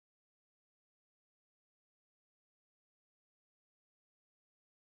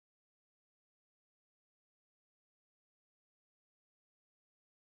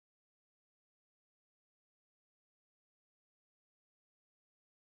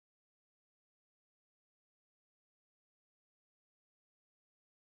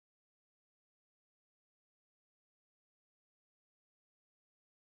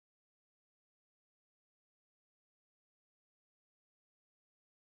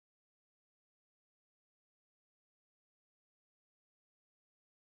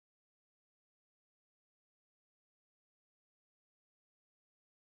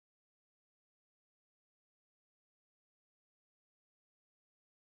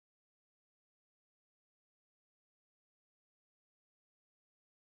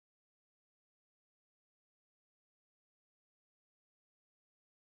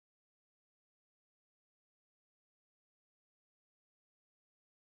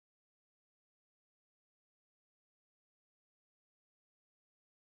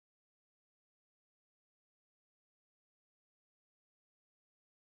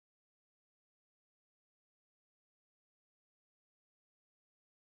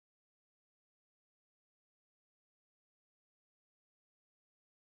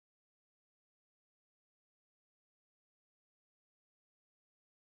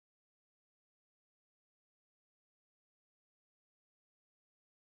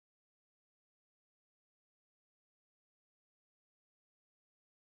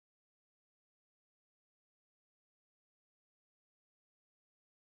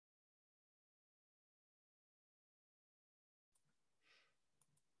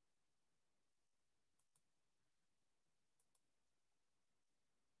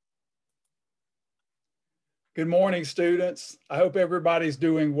Good morning, students. I hope everybody's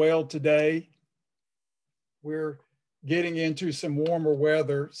doing well today. We're getting into some warmer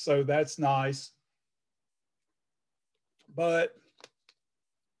weather, so that's nice. But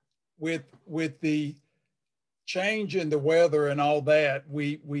with the change in the weather and all that,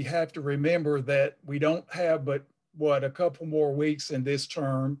 we have to remember that we don't have but a couple more weeks in this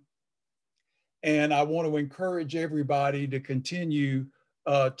term. And I want to encourage everybody to continue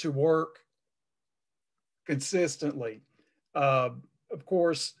to work consistently. Uh, of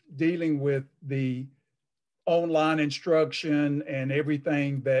course, dealing with the online instruction and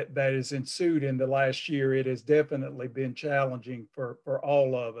everything that has ensued in the last year, it has definitely been challenging for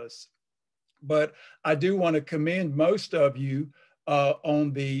all of us. But I do want to commend most of you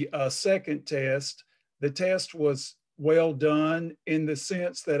on the second test. The test was well done in the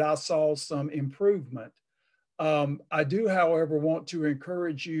sense that I saw some improvement. I do, however, want to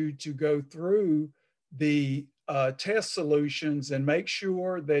encourage you to go through the test solutions and make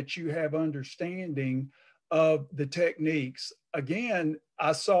sure that you have understanding of the techniques. Again,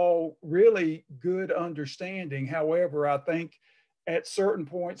 I saw really good understanding. However, I think at certain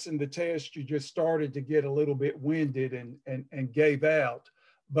points in the test, you just started to get a little bit winded and gave out.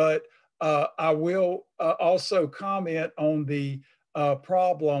 But I will also comment on the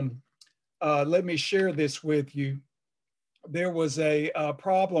problem. Let me share this with you. There was a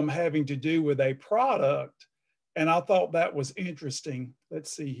problem having to do with a product, and I thought that was interesting.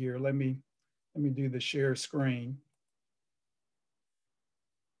 Let's see here. Let me do the share screen.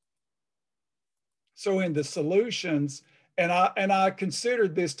 So in the solutions, and I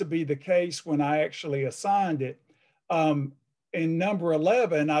considered this to be the case when I actually assigned it. In number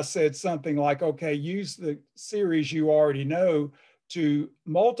 11, I said something like, okay, use the series you already know to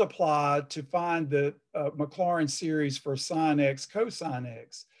multiply to find the Maclaurin series for sine x, cosine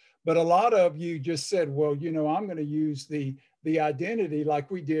x. But a lot of you just said, well, you know, I'm going to use the identity like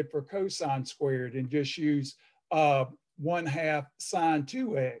we did for cosine squared and just use 1/2 sine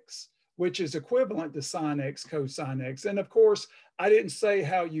 2x, which is equivalent to sine x cosine x. And of course, I didn't say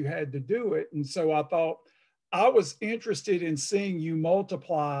how you had to do it. And so I thought I was interested in seeing you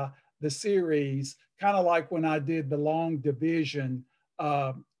multiply the series, kind of like when I did the long division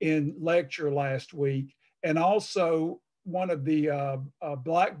in lecture last week. And also one of the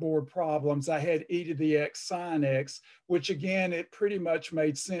Blackboard problems, I had e to the x sine x, which again, it pretty much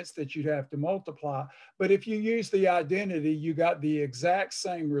made sense that you'd have to multiply. But if you use the identity, you got the exact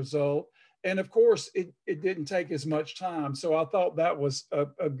same result. And of course, it didn't take as much time. So I thought that was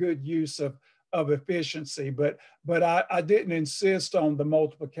a good use of efficiency, but I didn't insist on the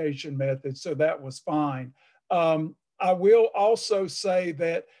multiplication method, so that was fine. I will also say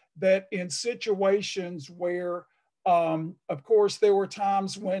that in situations where, of course, there were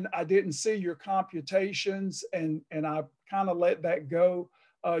times when I didn't see your computations and I kind of let that go.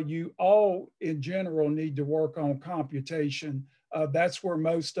 You all, in general, need to work on computation. That's where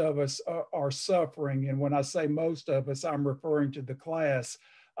most of us are suffering. And when I say most of us, I'm referring to the class.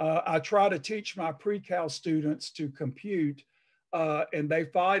 I try to teach my pre-cal students to compute, and they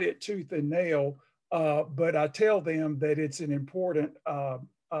fight it tooth and nail, but I tell them that it's an important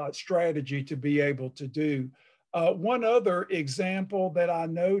strategy to be able to do. One other example that I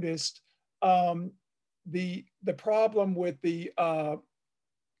noticed, the problem with the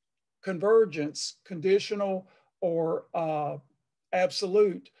convergence, conditional or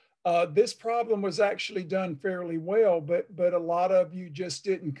absolute. This problem was actually done fairly well, but a lot of you just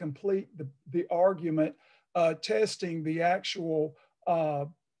didn't complete the argument testing the actual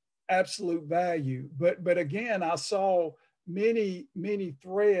absolute value. But again, I saw many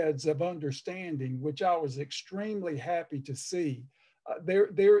threads of understanding, which I was extremely happy to see.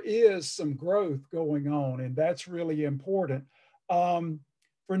 There is some growth going on, and that's really important.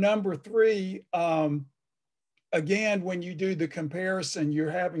 For number 3, again, when you do the comparison, you're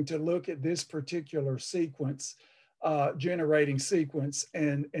having to look at this particular sequence, generating sequence,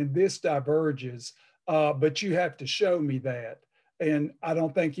 and this diverges, but you have to show me that. And I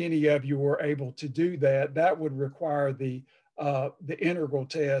don't think any of you were able to do that. That would require the integral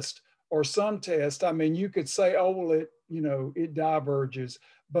test or some test. I mean, you could say, oh, well, it diverges,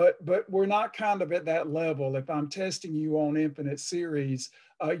 but we're not kind of at that level. If I'm testing you on infinite series,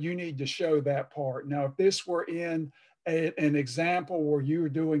 you need to show that part. Now, if this were in an example where you were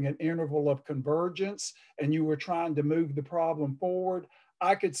doing an interval of convergence and you were trying to move the problem forward,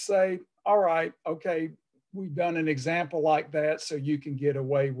 I could say, all right, okay, we've done an example like that, so you can get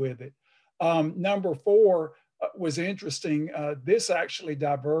away with it. Number 4, was interesting. This actually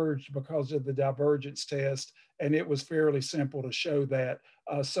diverged because of the divergence test, and it was fairly simple to show that.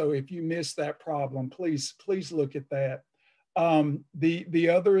 So if you missed that problem, please look at that. The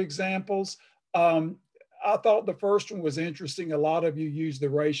other examples, I thought the first one was interesting. A lot of you used the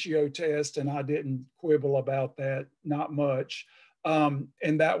ratio test, and I didn't quibble about that, not much.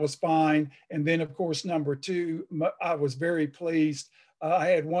 And that was fine. And then, of course, number two, I was very pleased. I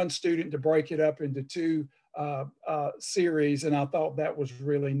had one student to break it up into two series, and I thought that was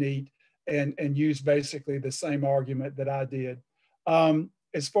really neat, and use basically the same argument that I did.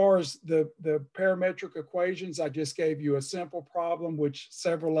 As far as the parametric equations, I just gave you a simple problem, which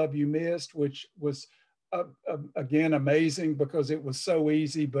several of you missed, which was again amazing because it was so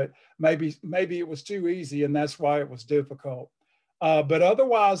easy, but maybe it was too easy, and that's why it was difficult. But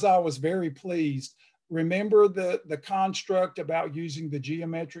otherwise, I was very pleased. Remember the construct about using the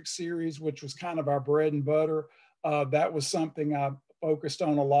geometric series, which was kind of our bread and butter. That was something I focused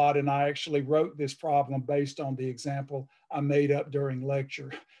on a lot, and I actually wrote this problem based on the example I made up during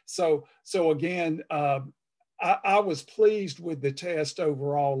lecture. So again, I was pleased with the test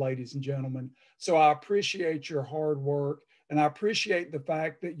overall, ladies and gentlemen. So I appreciate your hard work, and I appreciate the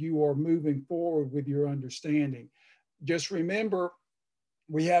fact that you are moving forward with your understanding. Just remember,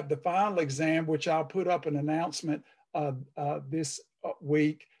 we have the final exam, which I'll put up an announcement this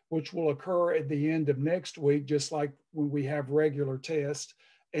week, which will occur at the end of next week, just like when we have regular tests.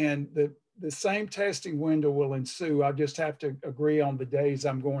 And the same testing window will ensue. I just have to agree on the days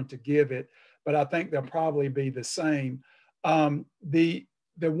I'm going to give it, but I think they'll probably be the same.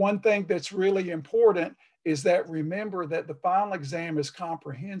 The one thing that's really important is that remember that the final exam is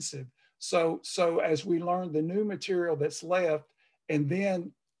comprehensive. So as we learn the new material that's left, and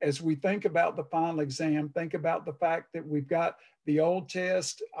then as we think about the final exam, think about the fact that we've got the old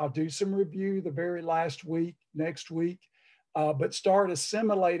test. I'll do some review the very last week, next week, but start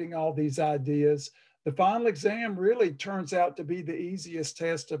assimilating all these ideas. The final exam really turns out to be the easiest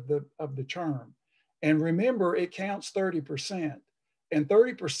test of the term. And remember, it counts 30%. And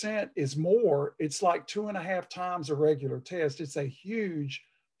 30% is more. It's like 2.5 times a regular test. It's a huge,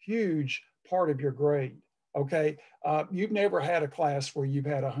 huge part of your grade. Okay, you've never had a class where you've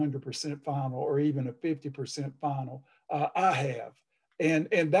had 100% final or even a 50% final. I have, and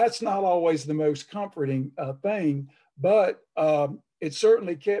that's not always the most comforting thing, but it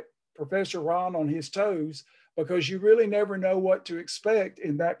certainly kept Professor Ron on his toes, because you really never know what to expect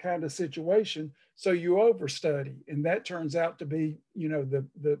in that kind of situation. So you overstudy, and that turns out to be, you know,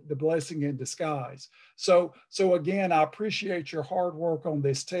 the blessing in disguise. So again, I appreciate your hard work on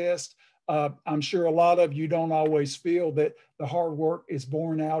this test. I'm sure a lot of you don't always feel that the hard work is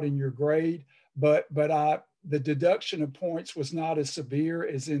borne out in your grade, but the deduction of points was not as severe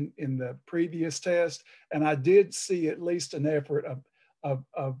as in the previous test. And I did see at least an effort of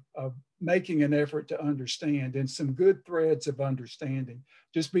making an effort to understand, and some good threads of understanding.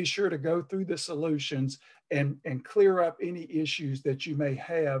 Just be sure to go through the solutions and clear up any issues that you may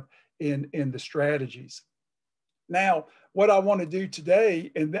have in the strategies. Now, what I want to do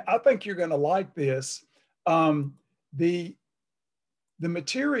today, and I think you're going to like this, the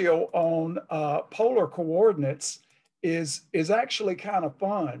material on polar coordinates is actually kind of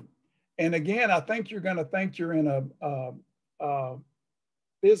fun. And again, I think you're going to think you're in a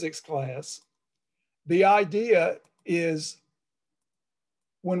physics class. The idea is,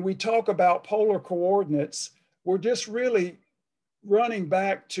 when we talk about polar coordinates, we're just really running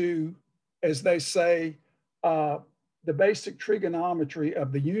back to, as they say, the basic trigonometry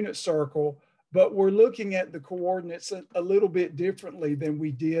of the unit circle, but we're looking at the coordinates a little bit differently than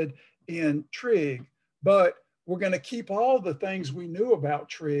we did in trig. But we're going to keep all the things we knew about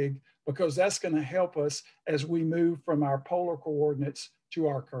trig, because that's going to help us as we move from our polar coordinates to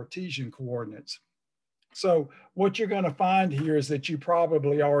our Cartesian coordinates. So what you're going to find here is that you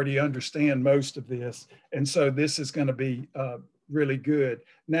probably already understand most of this. And so this is going to be really good.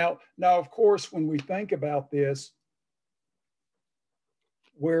 Now, of course, when we think about this,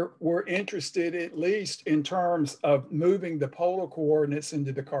 we're interested, at least in terms of moving the polar coordinates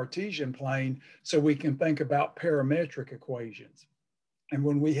into the Cartesian plane, so we can think about parametric equations. And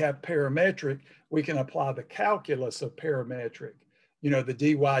when we have parametric, we can apply the calculus of parametric, you know, the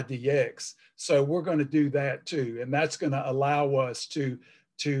dy dx. So we're going to do that too. And that's going to allow us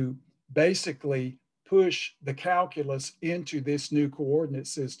to basically push the calculus into this new coordinate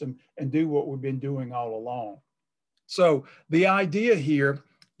system and do what we've been doing all along. So the idea here,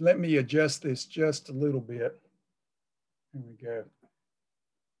 let me adjust this just a little bit. Here we go.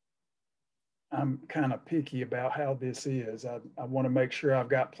 I'm kind of picky about how this is. I want to make sure I've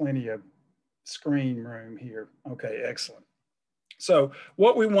got plenty of screen room here. Okay, excellent. So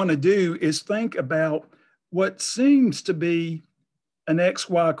what we want to do is think about what seems to be an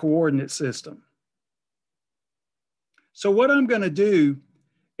XY coordinate system. So what I'm going to do,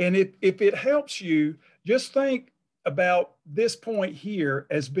 and if it helps you, just think about this point here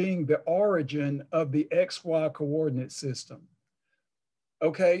as being the origin of the XY coordinate system.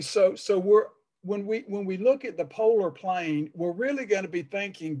 Okay, so when we look at the polar plane, we're really going to be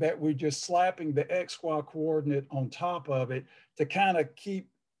thinking that we're just slapping the XY coordinate on top of it to kind of keep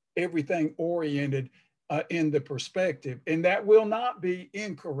everything oriented in the perspective. And that will not be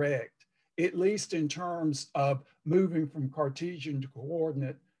incorrect, at least in terms of moving from Cartesian to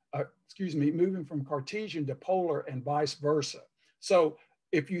coordinate, moving from Cartesian to polar and vice versa. So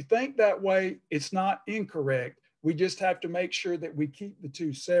if you think that way, it's not incorrect. We just have to make sure that we keep the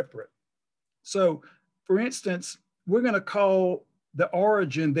two separate. So for instance, we're going to call the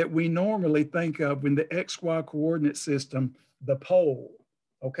origin that we normally think of in the XY coordinate system the pole.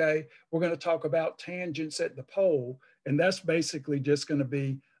 Okay, we're going to talk about tangents at the pole, and that's basically just going to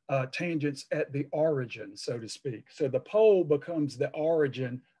be tangents at the origin, so to speak. So the pole becomes the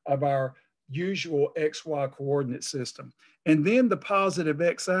origin of our usual XY coordinate system. And then the positive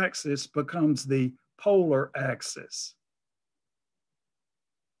x-axis becomes the polar axis.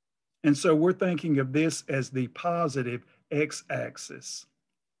 And so we're thinking of this as the positive x-axis,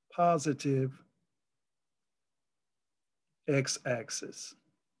 positive x-axis.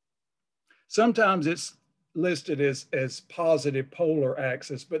 Sometimes it's listed as positive polar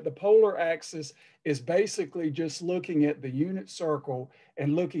axis, but the polar axis is basically just looking at the unit circle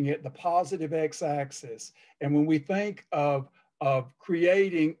and looking at the positive x-axis. And when we think of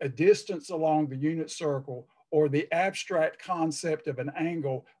creating a distance along the unit circle or the abstract concept of an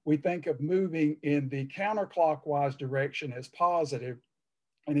angle, we think of moving in the counterclockwise direction as positive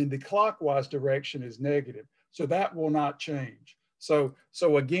and in the clockwise direction as negative. So that will not change. So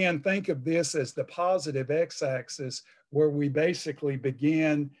again, think of this as the positive x-axis, where we basically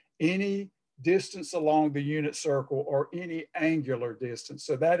begin any distance along the unit circle or any angular distance.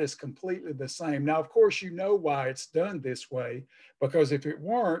 So that is completely the same. Now, of course, you know why it's done this way, because if it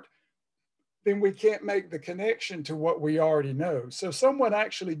weren't, then we can't make the connection to what we already know. So someone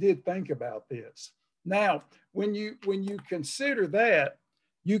actually did think about this. Now, when you consider that,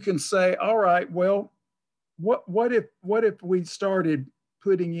 you can say, all right, well, what if we started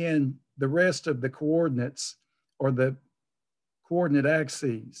putting in the rest of the coordinates or the coordinate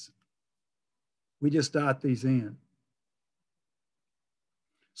axes? We just dot these in.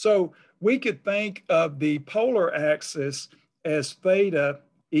 So we could think of the polar axis as theta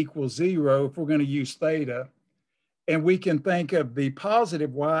equals 0 if we're going to use theta. And we can think of the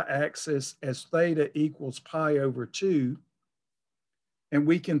positive y-axis as theta equals pi over 2. And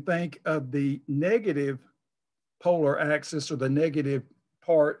we can think of the negative polar axis, or the negative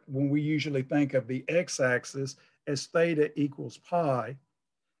part, when we usually think of the x-axis, as theta equals pi.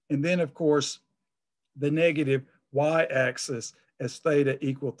 And then, of course, the negative y-axis as theta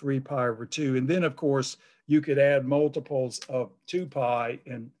equal 3 pi over 2. And then, of course, you could add multiples of 2 pi,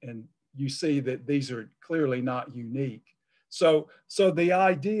 and you see that these are clearly not unique. So the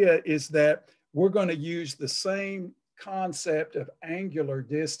idea is that we're going to use the same concept of angular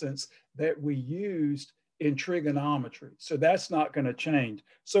distance that we used in trigonometry. So that's not going to change.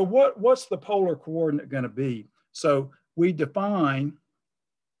 So what's the polar coordinate going to be? So we define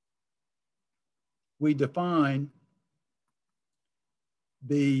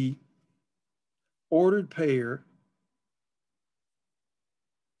the ordered pair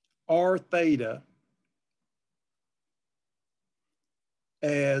r theta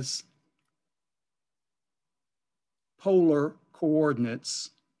as polar coordinates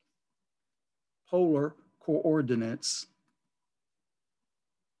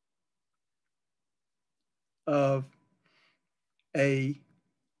of a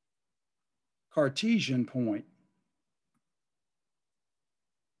Cartesian point.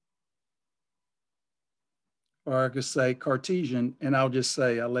 Or I could say Cartesian, and I'll just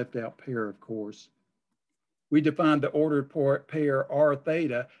say I left out pair, of course. We define the ordered pair r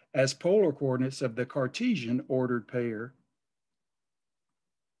theta as polar coordinates of the Cartesian ordered pair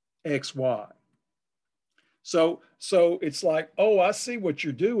xy. So it's like, oh, I see what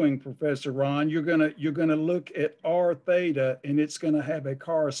you're doing, Professor Ron. You're gonna look at r theta, and it's gonna have a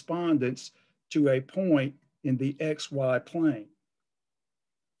correspondence to a point in the xy plane.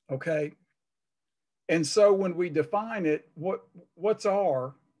 Okay. And so when we define it, what's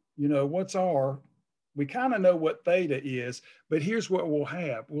r? You know, what's r? We kind of know what theta is, but here's what we'll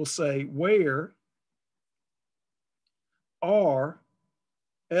have. We'll say where r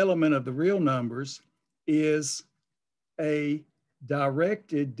element of the real numbers is a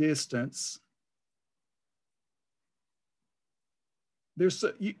directed distance.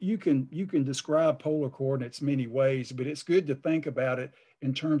 You can describe polar coordinates many ways, but it's good to think about it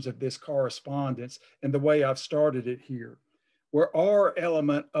in terms of this correspondence and the way I've started it here, where R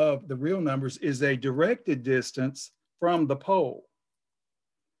element of the real numbers is a directed distance from the pole.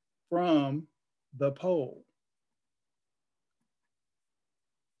 From the pole.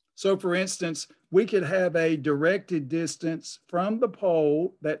 So for instance, we could have a directed distance from the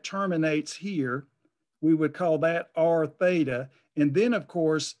pole that terminates here. We would call that R theta. And then of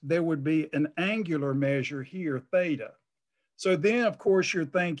course, there would be an angular measure here, theta. So then of course, you're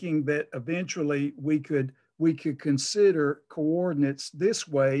thinking that eventually we could consider coordinates this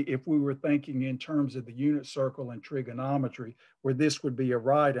way if we were thinking in terms of the unit circle and trigonometry, where this would be a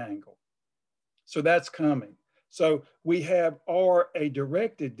right angle. So that's coming. So we have R, a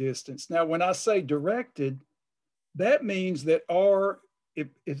directed distance. Now, when I say directed, that means that R, if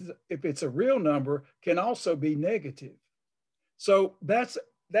it's a real number, can also be negative. So that's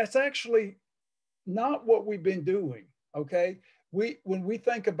actually not what we've been doing, okay? When we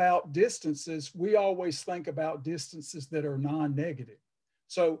think about distances, we always think about distances that are non-negative.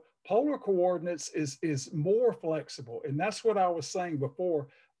 So polar coordinates is more flexible. And that's what I was saying before.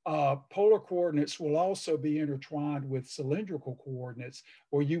 Polar coordinates will also be intertwined with cylindrical coordinates,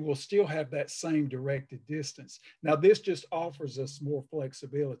 where you will still have that same directed distance. Now, this just offers us more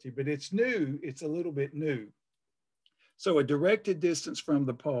flexibility, but it's new. It's a little bit new. So a directed distance from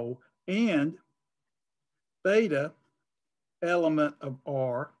the pole, and theta element of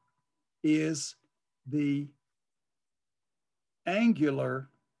R is the angular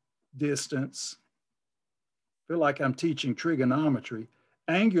distance. I feel like I'm teaching trigonometry.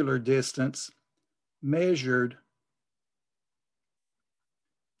 Angular distance measured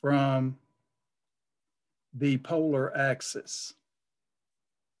from the polar axis.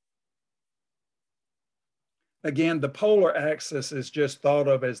 Again, the polar axis is just thought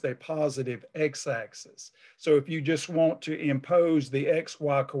of as the positive x-axis. So if you just want to impose the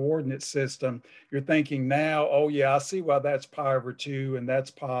xy coordinate system, you're thinking now, oh yeah, I see why that's pi over 2, and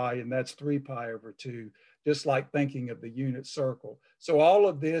that's pi, and that's 3 pi over 2, just like thinking of the unit circle. So all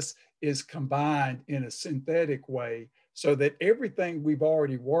of this is combined in a synthetic way so that everything we've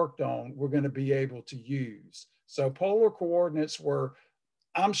already worked on, we're going to be able to use. So polar coordinates were,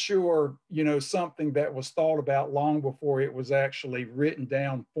 I'm sure, you know, something that was thought about long before it was actually written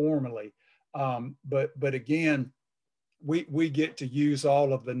down formally. But again, we get to use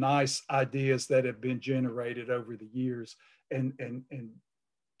all of the nice ideas that have been generated over the years and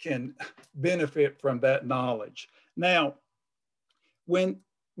can benefit from that knowledge. Now, when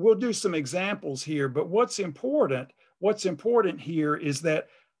we'll do some examples here, but what's important here is that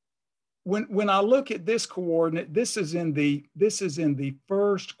when I look at this coordinate, this is in the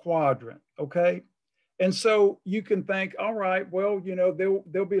first quadrant, okay? And so you can think, all right, well, you know,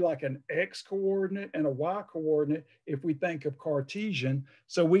 there'll be like an X coordinate and a Y coordinate if we think of Cartesian.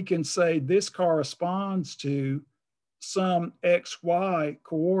 So we can say this corresponds to some XY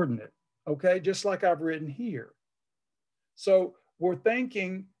coordinate, okay? Just like I've written here. So we're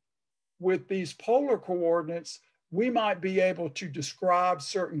thinking with these polar coordinates, we might be able to describe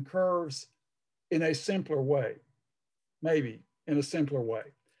certain curves in a simpler way, maybe in a simpler way.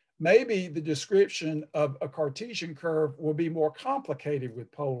 Maybe the description of a Cartesian curve will be more complicated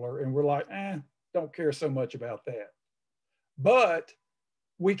with polar, and we're like, don't care so much about that. But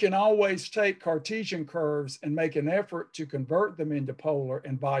we can always take Cartesian curves and make an effort to convert them into polar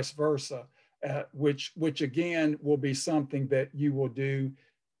and vice versa, which again will be something that you will do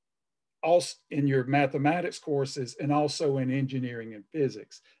also in your mathematics courses and also in engineering and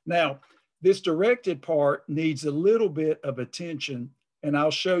physics. Now, this directed part needs a little bit of attention, and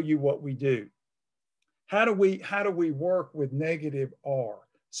I'll show you what we do. How do we work with negative R?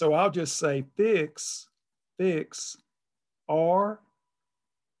 So I'll just say fix R,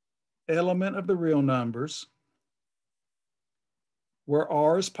 element of the real numbers, where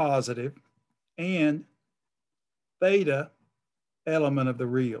R is positive, and theta, element of the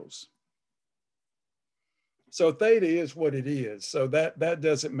reals. So theta is what it is. So that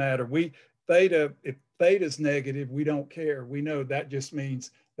doesn't matter. If theta is negative, we don't care. We know that just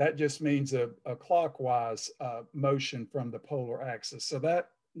means a clockwise motion from the polar axis. So that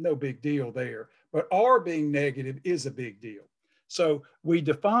no big deal there. But R being negative is a big deal. So we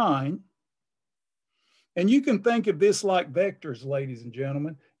define, and you can think of this like vectors, ladies and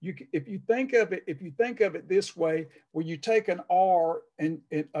gentlemen. If you think of it this way, where you take an R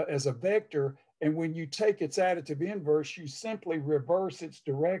as a vector, And when you take its additive inverse, you simply reverse its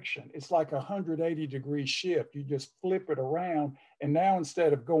direction. It's like a 180-degree shift. You just flip it around. And now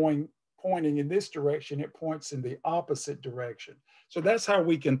instead of pointing in this direction, it points in the opposite direction. So that's how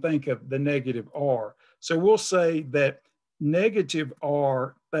we can think of the negative r. So we'll say that negative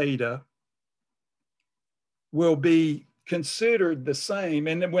r theta will be considered the same.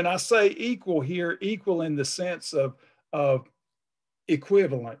 And then when I say equal here, equal in the sense of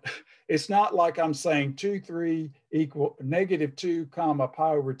equivalent. It's not like I'm saying 2, 3 equal negative 2 comma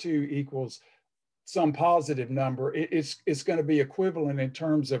pi over 2 equals some positive number. It's going to be equivalent in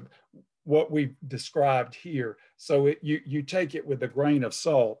terms of what we've described here. So you take it with a grain of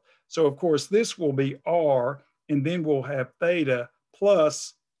salt. So of course this will be r, and then we'll have theta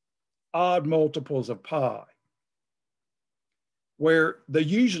plus odd multiples of pi, where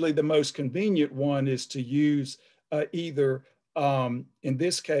usually the most convenient one is to use either, in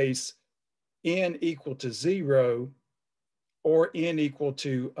this case, n equal to 0 or n equal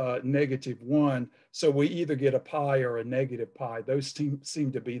to -1. So we either get a pi or a negative pi. Those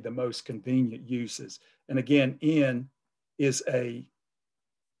seem to be the most convenient uses. And again, n is an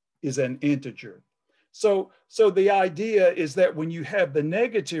integer. So the idea is that when you have the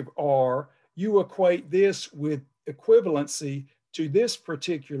negative r, you equate this with equivalency to this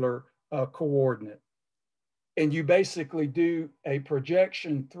particular coordinate. And you basically do a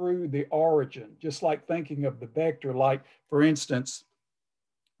projection through the origin, just like thinking of the vector. Like, for instance,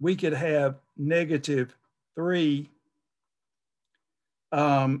 we could have -3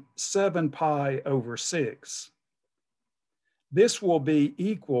 7 pi over 6. This will be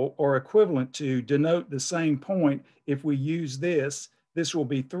equal or equivalent to denote the same point. If we use this will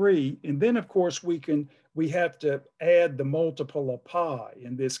be 3. And then, of course, we have to add the multiple of pi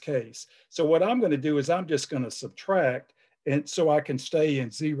in this case. So what I'm going to do is I'm just going to subtract, and so I can stay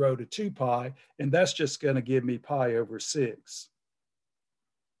in 0 to 2 pi, and that's just going to give me pi over 6.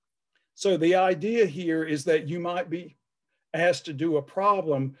 So the idea here is that you might be asked to do a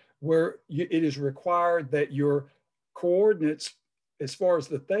problem where it is required that your coordinates, as far as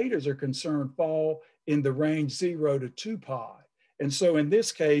the thetas are concerned, fall in the range 0 to 2 pi. And so in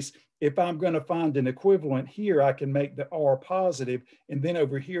this case, if I'm going to find an equivalent here, I can make the r positive, and then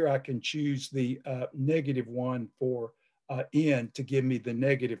over here I can choose the -1 for n to give me the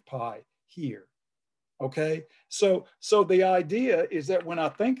negative pi here. Okay, so the idea is that when I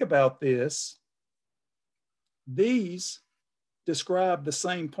think about this, these describe the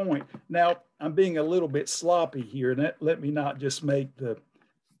same point. Now, I'm being a little bit sloppy here, and let me not just make the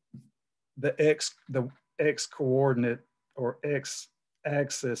x coordinate or x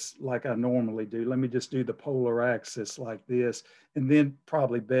axis like I normally do. Let me just do the polar axis like this, and then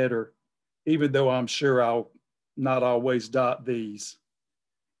probably better, even though I'm sure I'll not always dot these.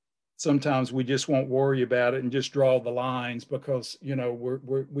 Sometimes we just won't worry about it and just draw the lines because, you know,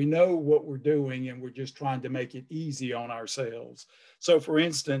 we know what we're doing and we're just trying to make it easy on ourselves. So for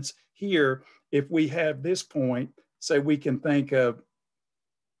instance, here, if we have this point, say we can think of,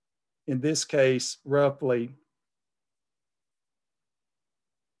 in this case, roughly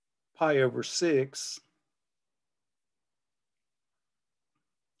pi over 6.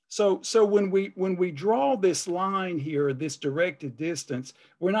 So when we draw this line here, this directed distance,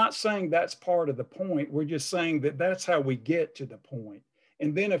 we're not saying that's part of the point. We're just saying that that's how we get to the point.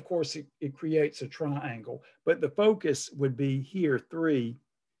 And then, of course, it creates a triangle. But the focus would be here, 3,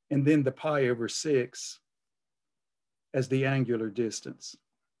 and then the pi over 6 as the angular distance.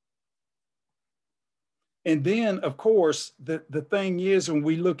 And then, of course, the thing is, when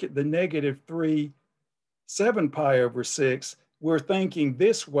we look at the -3 7 pi over 6, we're thinking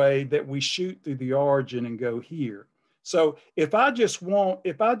this way, that we shoot through the origin and go here. So if I just want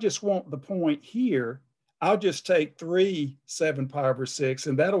the point here, I'll just take 3 7 pi over 6,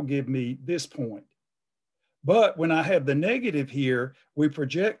 and that'll give me this point. But when I have the negative here, we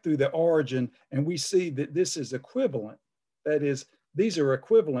project through the origin and we see that this is equivalent. That is, these are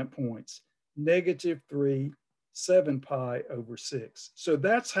equivalent points, -3 7 pi over 6. So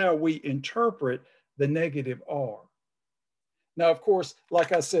that's how we interpret the negative r. Now, of course,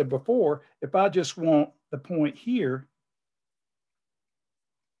 like I said before, if I just want the point here,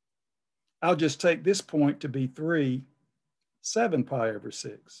 I'll just take this point to be 3 7 pi over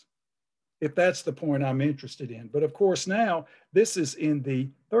 6, if that's the point I'm interested in. But of course, now this is in the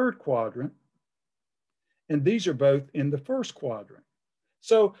third quadrant, and these are both in the first quadrant.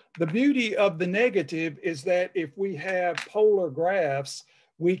 So the beauty of the negative is that if we have polar graphs,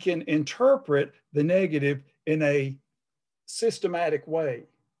 we can interpret the negative in a systematic way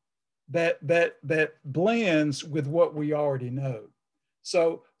that blends with what we already know.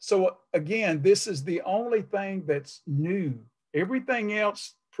 So again, this is the only thing that's new. Everything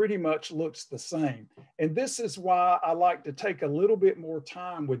else pretty much looks the same. And this is why I like to take a little bit more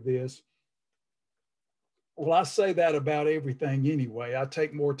time with this. Well, I say that about everything anyway. I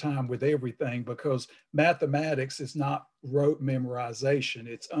take more time with everything because mathematics is not rote memorization,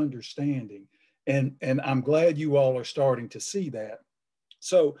 it's understanding. And I'm glad you all are starting to see that.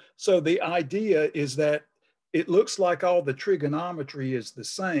 So the idea is that it looks like all the trigonometry is the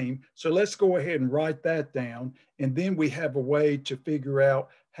same. So let's go ahead and write that down. And then we have a way to figure out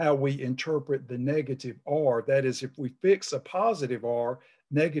how we interpret the negative r. That is, if we fix a positive r,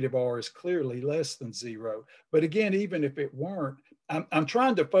 negative r is clearly less than 0. But again, even if it weren't, I'm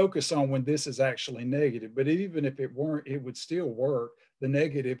trying to focus on when this is actually negative, but even if it weren't, it would still work. The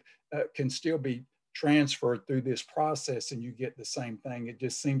negative can still be transferred through this process and you get the same thing. It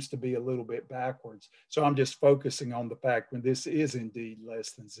just seems to be a little bit backwards. So I'm just focusing on the fact when this is indeed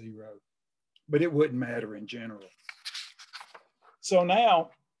less than 0, but it wouldn't matter in general. So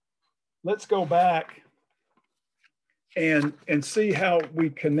now let's go back and see how we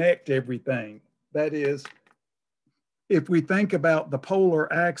connect everything. That is, if we think about the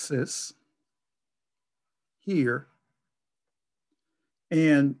polar axis here,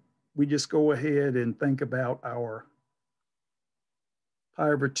 and we just go ahead and think about our pi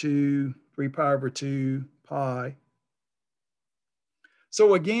over 2, 3 pi over 2, pi.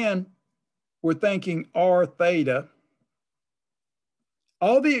 So again, we're thinking r theta.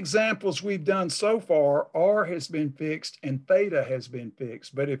 All the examples we've done so far, r has been fixed and theta has been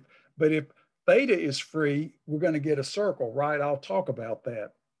fixed. But if theta is free, we're going to get a circle, right? I'll talk about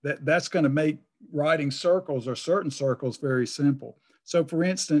that. That's going to make writing circles or certain circles very simple. So for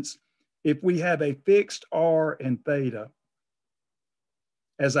instance, if we have a fixed r and theta,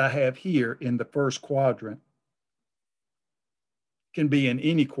 as I have here in the first quadrant, can be in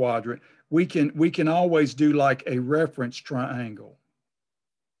any quadrant, we can always do like a reference triangle.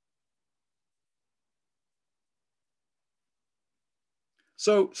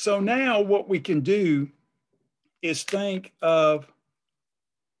 So now what we can do is think of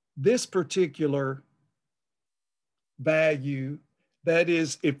this particular value. That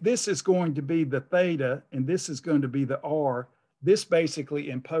is, if this is going to be the theta and this is going to be the r, this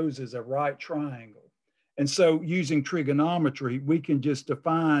basically imposes a right triangle. And so using trigonometry, we can just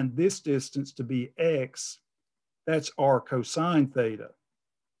define this distance to be x. That's r cosine theta.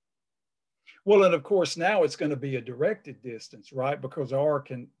 Well, and of course, now it's going to be a directed distance, right? Because r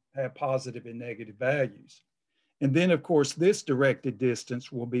can have positive and negative values. And then, of course, this directed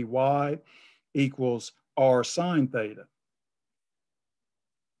distance will be y equals r sine theta.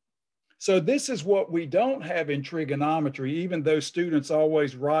 So this is what we don't have in trigonometry, even though students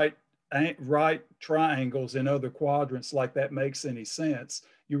always write triangles in other quadrants like that makes any sense.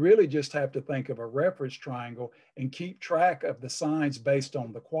 You really just have to think of a reference triangle and keep track of the signs based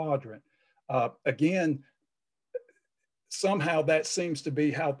on the quadrant. Again, somehow that seems to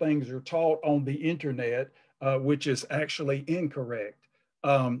be how things are taught on the internet, which is actually incorrect.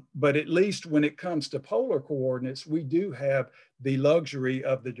 But at least when it comes to polar coordinates, we do have the luxury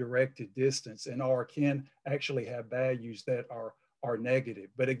of the directed distance, and r can actually have values that are negative.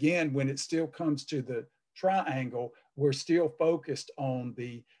 But again, when it still comes to the triangle, we're still focused on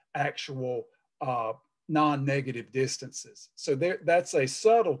the actual non-negative distances. So that's a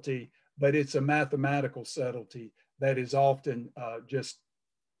subtlety, but it's a mathematical subtlety that is often just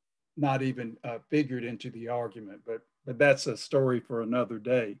not even figured into the argument, but that's a story for another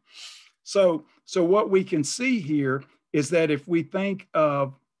day. So what we can see here is that if we think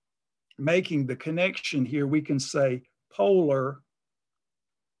of making the connection here, we can say polar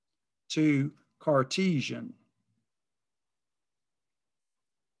to Cartesian.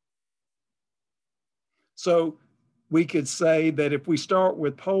 So we could say that if we start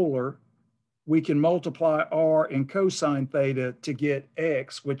with polar, we can multiply r and cosine theta to get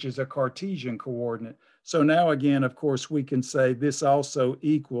x, which is a Cartesian coordinate. So now again, of course, we can say this also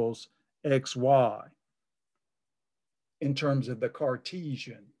equals xy in terms of the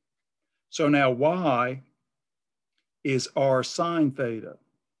Cartesian. So now y is r sine theta.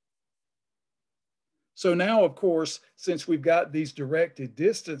 So now, of course, since we've got these directed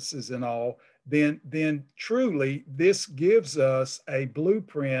distances and all, then truly this gives us a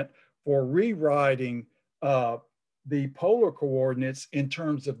blueprint for rewriting the polar coordinates in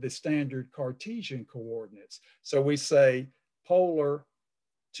terms of the standard Cartesian coordinates. So we say polar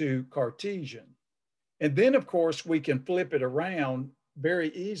to Cartesian. And then, of course, we can flip it around very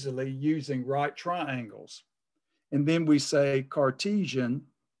easily using right triangles. And then we say Cartesian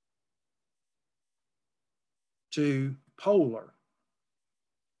to polar.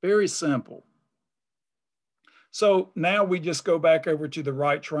 Very simple. So now we just go back over to the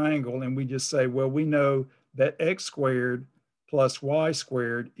right triangle and we just say, well, we know that x squared plus y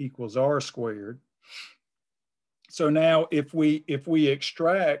squared equals r squared. So now if we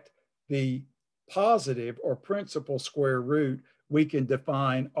extract the positive or principal square root, we can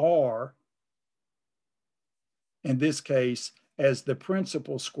define r, in this case, as the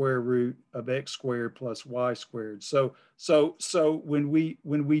principal square root of x squared plus y squared. So when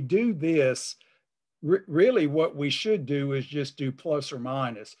we do this, really what we should do is just do plus or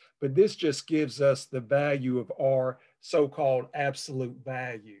minus, but this just gives us the value of r, so-called absolute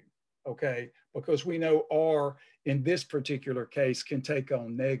value, okay? Because we know r in this particular case can take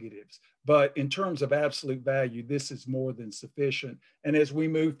on negatives, but in terms of absolute value, this is more than sufficient. And as we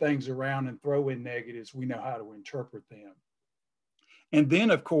move things around and throw in negatives, we know how to interpret them. And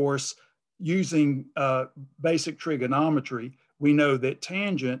then of course, using basic trigonometry, we know that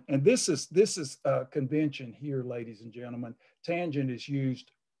tangent, and this is a convention here, ladies and gentlemen. Tangent is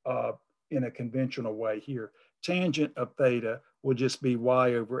used in a conventional way here. Tangent of theta will just be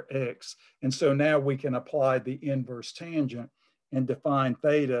y over x. And so now we can apply the inverse tangent and define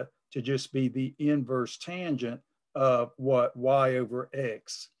theta to just be the inverse tangent of what? Y over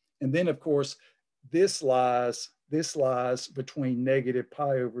x. And then of course, this lies between negative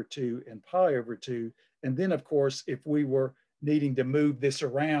pi over 2 and pi over 2. And then of course, if we were needing to move this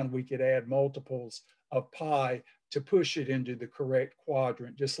around, we could add multiples of pi to push it into the correct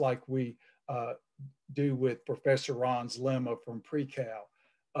quadrant, just like we do with Professor Ron's lemma from pre-cal.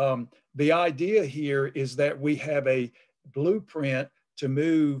 The idea here is that we have a blueprint to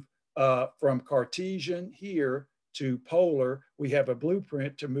move from Cartesian here to polar. We have a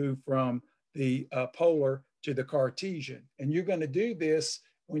blueprint to move from the polar to the Cartesian. And you're going to do this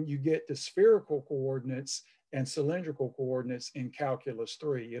when you get to spherical coordinates and cylindrical coordinates in calculus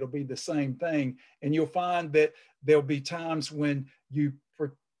 3. It'll be the same thing. And you'll find that there'll be times when you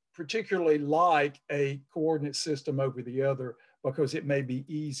particularly like a coordinate system over the other, because it may be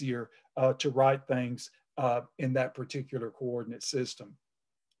easier to write things in that particular coordinate system.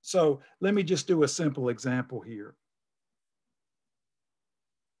 So let me just do a simple example here.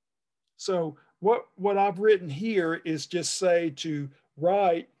 So what I've written here is just say to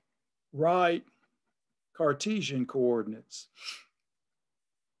write Cartesian coordinates.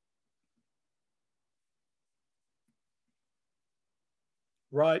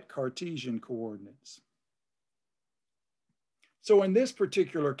 Write Cartesian coordinates. So in this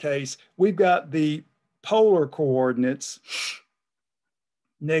particular case, we've got the polar coordinates,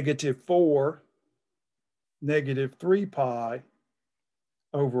 -4, -3 pi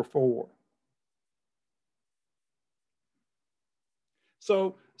over 4.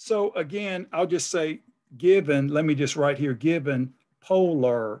 So again, I'll just say given, let me just write here, given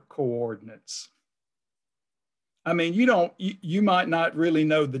polar coordinates. I mean, you might not really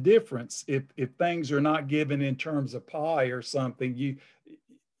know the difference if things are not given in terms of pi or something.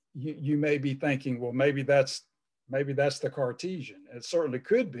 You may be thinking, well, maybe that's the Cartesian. It certainly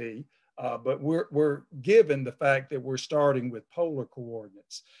could be, but we're given the fact that we're starting with polar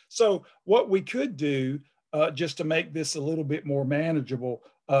coordinates. So what we could do, just to make this a little bit more manageable,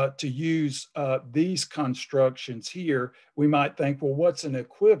 to use these constructions here, we might think, well, what's an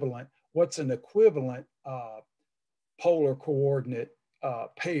equivalent polar coordinate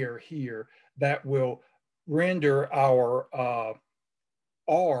pair here that will render our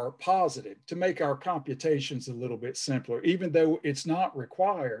R positive, to make our computations a little bit simpler, even though it's not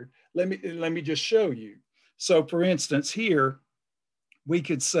required. Let me just show you. So for instance, here we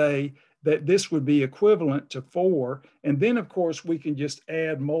could say that this would be equivalent to 4, and then of course we can just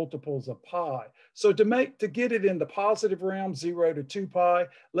add multiples of pi. So to get it in the positive realm, 0 to 2 pi,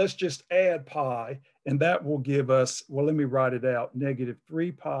 let's just add pi, and that will give us, well, let me write it out,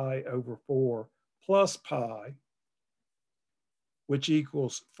 -3 pi over 4 plus pi, which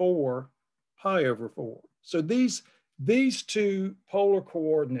equals 4 pi over 4. So these two polar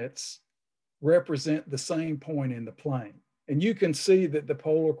coordinates represent the same point in the plane. And you can see that the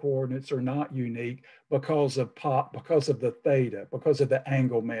polar coordinates are not unique because of the theta, because of the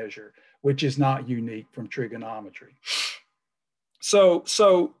angle measure, which is not unique from trigonometry. So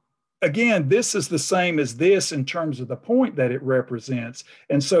again, this is the same as this in terms of the point that it represents.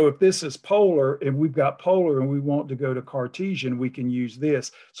 And so if this is polar and we've got polar and we want to go to Cartesian, we can use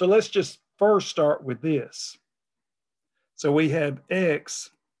this. So let's just first start with this. So we have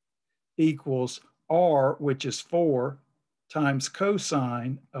x equals r, which is 4, times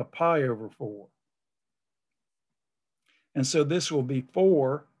cosine of pi over 4. And so this will be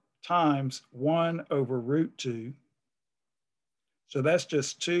 4 times 1 over root 2 So that's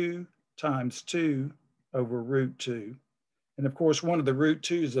just 2 times 2 over root 2. And of course, one of the root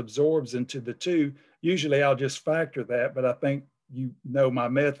 2's absorbs into the 2. Usually I'll just factor that, but I think you know my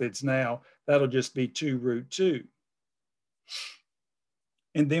methods now. That'll just be 2 root 2.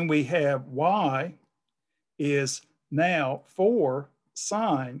 And then we have y is now 4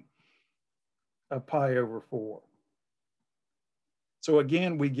 sine of pi over 4. So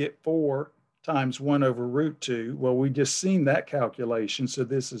again, we get 4 times 1 over root 2. Well, we just seen that calculation, so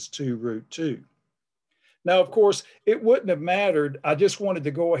this is 2 root 2. Now, of course, it wouldn't have mattered. I just wanted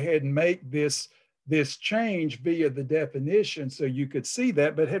to go ahead and make this change via the definition so you could see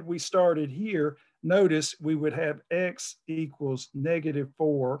that. But had we started here, notice we would have x equals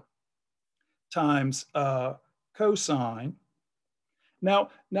 -4 times cosine. Now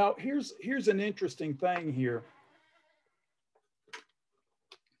here's an interesting thing here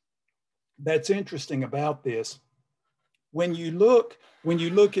that's interesting about this. When you look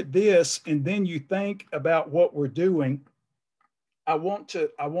at this and then you think about what we're doing, I want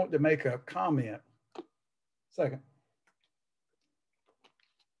to make a comment. Second.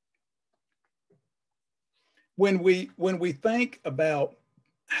 When we think about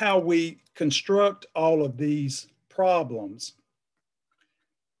how we construct all of these problems,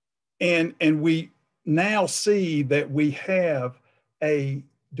 and we now see that we have a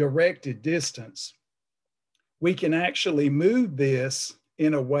directed distance, we can actually move this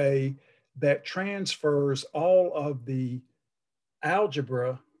in a way that transfers all of the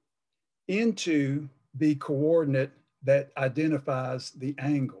algebra into the coordinate that identifies the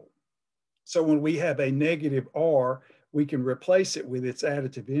angle. So when we have a negative r, we can replace it with its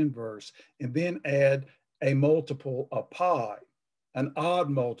additive inverse and then add a multiple of pi, an odd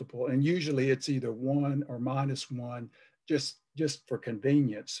multiple. And usually it's either 1 or -1, just for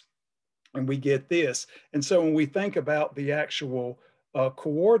convenience. And we get this. And so when we think about the actual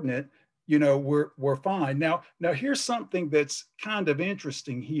coordinate, you know, we're fine. Now here's something that's kind of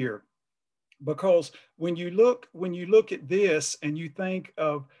interesting here, because when you look at this and you think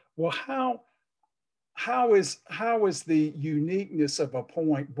of, well, how is the uniqueness of a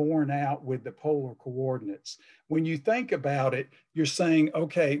point borne out with the polar coordinates? When you think about it, you're saying,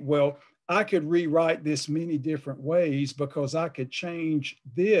 okay, well, I could rewrite this many different ways because I could change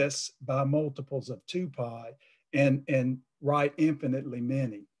this by multiples of 2 pi and write infinitely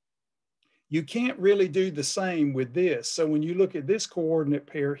many. You can't really do the same with this. So when you look at this coordinate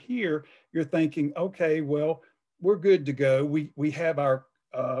pair here, you're thinking, okay, well, we're good to go. We have our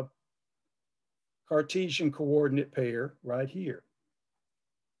Cartesian coordinate pair right here,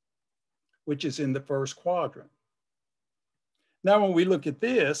 which is in the first quadrant. Now, when we look at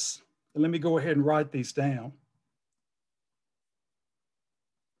this, and let me go ahead and write these down.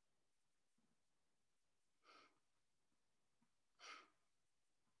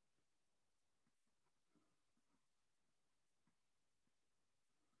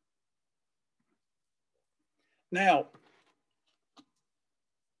 Now,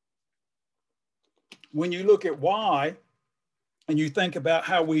 when you look at y and you think about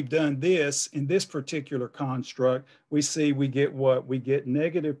how we've done this in this particular construct, we see we get what? We get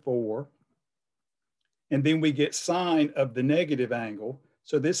 -4, and then we get sine of the negative angle.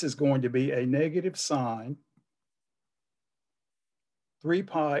 So this is going to be a negative sine 3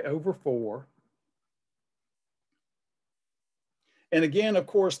 pi over 4. And again, of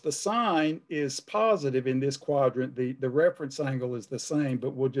course, the sign is positive in this quadrant. The reference angle is the same,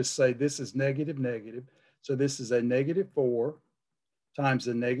 but we'll just say this is negative, negative. So this is a -4 times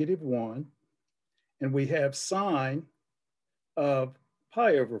a -1. And we have sine of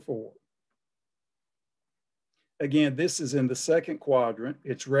pi over 4. Again, this is in the second quadrant.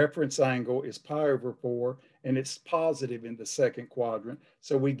 Its reference angle is pi over 4, and it's positive in the second quadrant.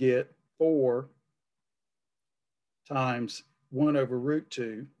 So we get 4 times 1 over root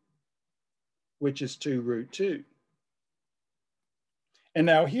 2, which is 2 root 2. And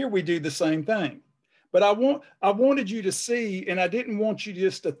now here we do the same thing. But I wanted you to see, and I didn't want you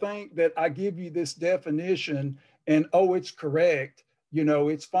just to think that I give you this definition and, oh, it's correct, you know,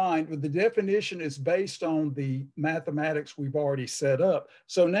 it's fine. But the definition is based on the mathematics we've already set up.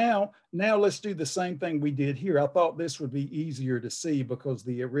 So now let's do the same thing we did here. I thought this would be easier to see because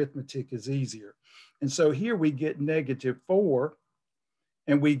the arithmetic is easier. And so here we get -4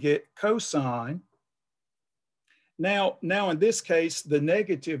 and we get cosine. Now in this case, the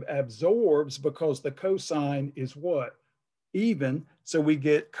negative absorbs because the cosine is what? Even. So we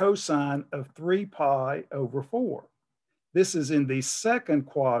get cosine of 3 pi over 4. This is in the second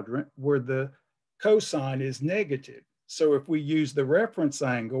quadrant where the cosine is negative. So if we use the reference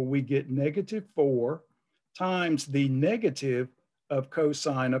angle, we get -4 times the negative of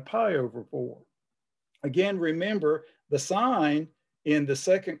cosine of pi over 4. Again, remember the sign in the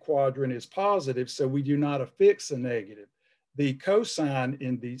second quadrant is positive, so we do not affix a negative. The cosine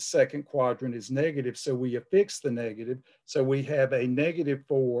in the second quadrant is negative, so we affix the negative. So we have a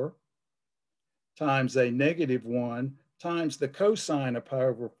 -4 times a -1 times the cosine of pi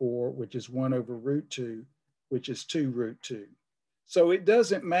over 4, which is 1 over √2, which is 2 √2. So it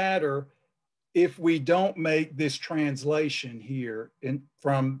doesn't matter if we don't make this translation here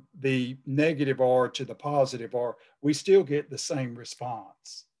from the -r to the +r, we still get the same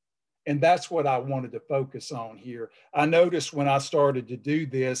response. And that's what I wanted to focus on here. I noticed when I started to do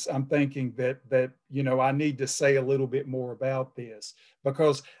this, I'm thinking that you know, I need to say a little bit more about this,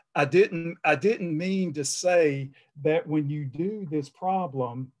 because I didn't mean to say that when you do this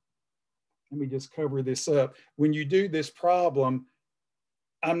problem, let me just cover this up. When you do this problem,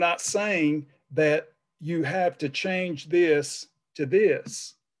 I'm not saying that you have to change this to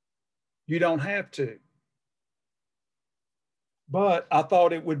this. You don't have to. But I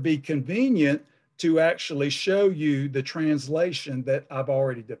thought it would be convenient to actually show you the translation that I've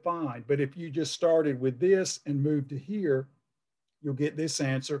already defined. But if you just started with this and moved to here, you'll get this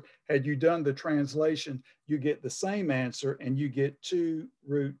answer. Had you done the translation, you get the same answer, and you get 2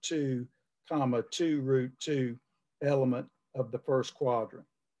 √2, comma 2 √2 element of the first quadrant.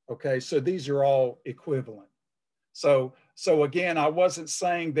 Okay, so these are all equivalent. So again, I wasn't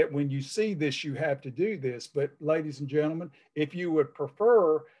saying that when you see this, you have to do this, but ladies and gentlemen, if you would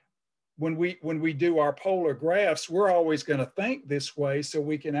prefer, when we do our polar graphs, we're always going to think this way so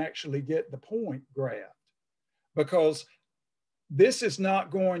we can actually get the point graphed, because this is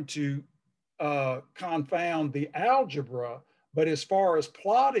not going to confound the algebra. But as far as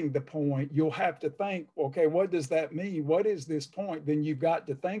plotting the point, you'll have to think, okay, what does that mean? What is this point? Then you've got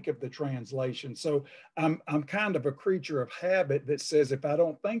to think of the translation. So I'm kind of a creature of habit that says, if I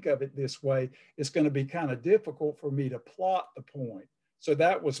don't think of it this way, it's going to be kind of difficult for me to plot the point. So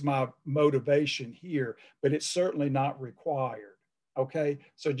that was my motivation here, but it's certainly not required. Okay,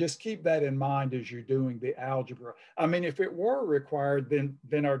 so just keep that in mind as you're doing the algebra. I mean, if it were required,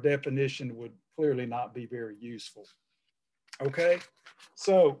 then our definition would clearly not be very useful. Okay,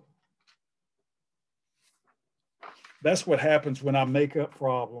 so that's what happens when I make up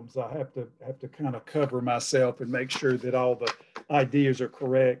problems. I have to kind of cover myself and make sure that all the ideas are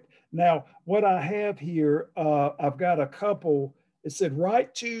correct. Now, what I have here, I've got a couple. It said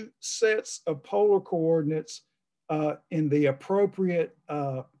write 2 sets of polar coordinates in the appropriate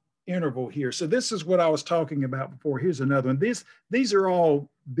interval here. So this is what I was talking about before. Here's another one. These are all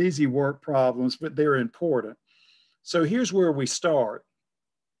busy work problems, but they're important. So here's where we start.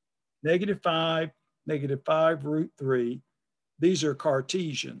 -5, -5 √3. These are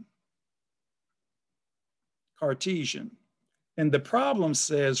Cartesian. Cartesian. And the problem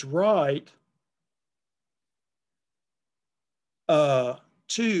says write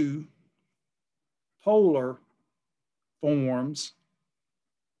 2 polar forms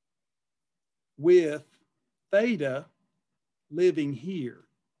with theta living here.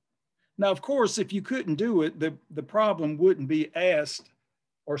 Now, of course, if you couldn't do it, the problem wouldn't be asked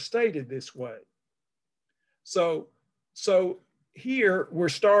or stated this way. So here we're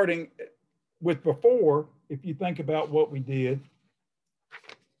starting with before, if you think about what we did,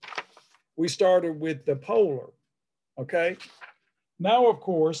 we started with the polar, okay? Now, of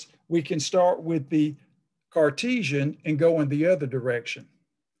course, we can start with the Cartesian and go in the other direction.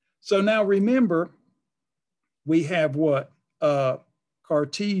 So now remember, we have what?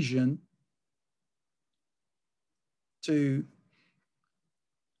 Cartesian to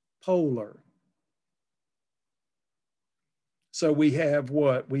polar. So we have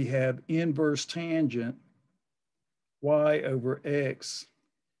what? We have inverse tangent y over x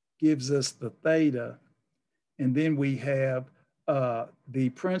gives us the theta. And then we have the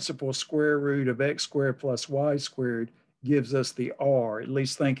principal square root of x squared plus y squared gives us the r, at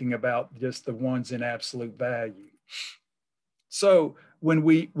least thinking about just the ones in absolute value. So when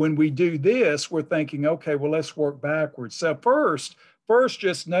we do this, we're thinking, okay, well, let's work backwards. So first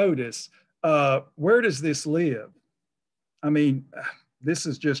just notice, where does this live? I mean, this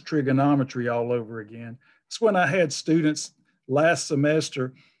is just trigonometry all over again. It's when I had students last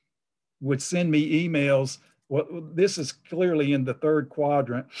semester would send me emails. Well, this is clearly in the third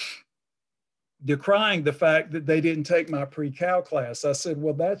quadrant, decrying the fact that they didn't take my pre-cal class. I said,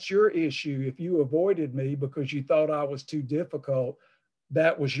 well, that's your issue. If you avoided me because you thought I was too difficult,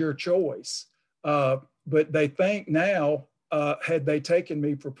 that was your choice. But they think now, had they taken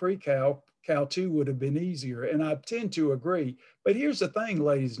me for pre-cal, Cal 2 would have been easier. And I tend to agree. But here's the thing,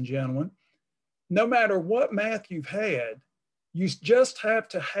 ladies and gentlemen, no matter what math you've had, You just have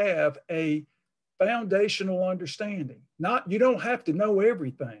to have a foundational understanding. You don't have to know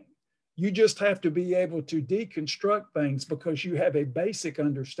everything. You just have to be able to deconstruct things because you have a basic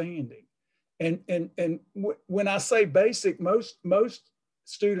understanding. And when I say basic, most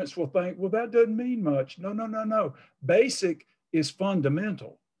students will think, well, that doesn't mean much. No, no, no, no. Basic is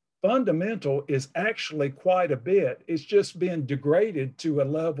fundamental. Fundamental is actually quite a bit. It's just been degraded to a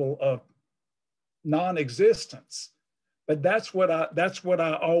level of non-existence. But that's what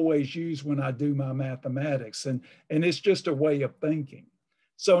I always use when I do my mathematics. And it's just a way of thinking.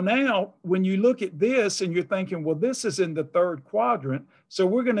 So now when you look at this and you're thinking, well, this is in the third quadrant, so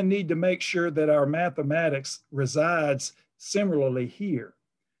we're going to need to make sure that our mathematics resides similarly here.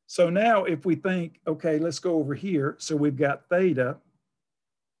 So now if we think, okay, let's go over here. So we've got theta.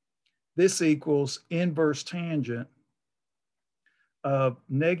 This equals inverse tangent of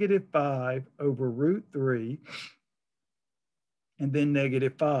 -5 over root 3 and then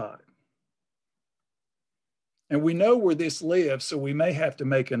 -5. And we know where this lives, so we may have to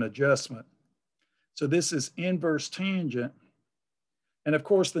make an adjustment. So this is inverse tangent. And of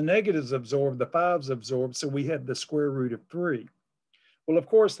course, the negatives absorb, the 5's absorb, so we have the square root of 3. Well, of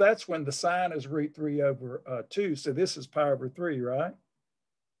course, that's when the sine is root 3 over 2. So this is pi over 3, right?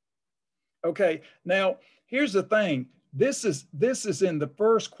 Okay, now here's the thing. This is in the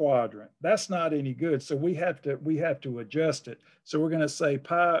first quadrant. That's not any good. So we have to adjust it. So we're going to say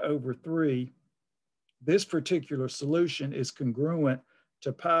pi over 3. This particular solution is congruent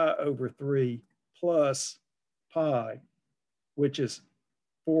to pi over 3 plus pi, which is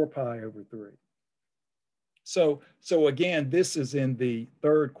 4 pi over 3. So again, this is in the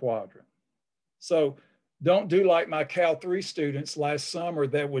third quadrant. So don't do like my Cal 3 students last summer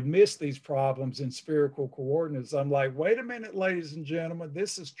that would miss these problems in spherical coordinates. I'm like, wait a minute, ladies and gentlemen,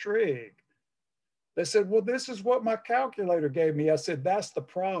 this is trig. They said, well, this is what my calculator gave me. I said, that's the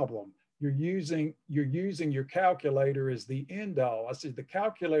problem. You're using your calculator as the end all. I said, the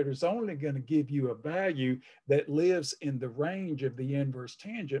calculator is only going to give you a value that lives in the range of the inverse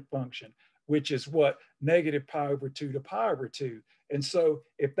tangent function, which is what? -pi over 2 to pi over 2. And so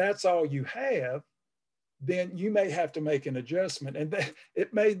if that's all you have, then you may have to make an adjustment. And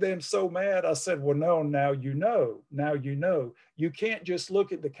it made them so mad. I said, well, no, now you know. Now you know. You can't just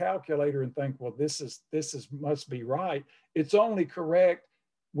look at the calculator and think, well, this must be right. It's only correct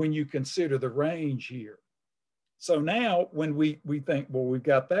when you consider the range here. So now when we think, well, we've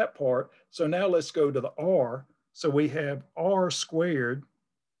got that part. So now let's go to the R. So we have R squared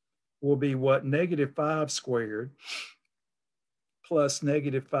will be what? -5 squared plus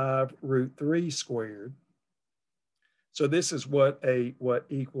 -5 root 3 squared. So this is what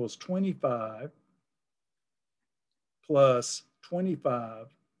equals 25 plus 25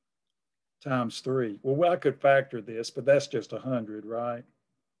 times 3. Well, I could factor this, but that's just 100, right?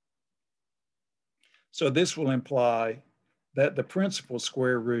 So this will imply that the principal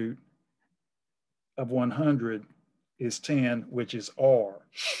square root of 100 is 10, which is R.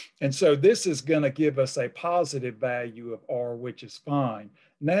 And so this is going to give us a positive value of R, which is fine.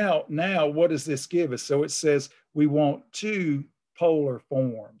 Now, what does this give us? So it says we want 2 polar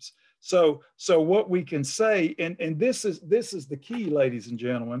forms. So what we can say, and this is the key, ladies and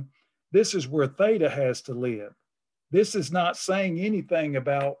gentlemen, this is where theta has to live. This is not saying anything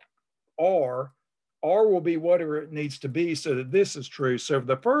about R. R will be whatever it needs to be so that this is true. So for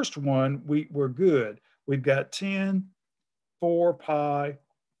the first one, we're good. We've got 10, 4 pi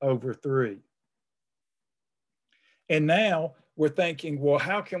over 3. And now we're thinking, well,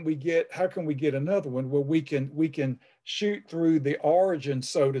 how can we get another one? Well, we can shoot through the origin,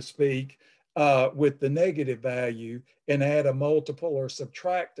 so to speak, with the negative value and add a multiple or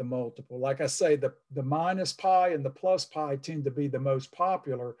subtract a multiple. Like I say, the minus pi and the plus pi tend to be the most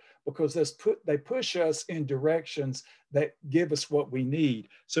popular because they push us in directions that give us what we need.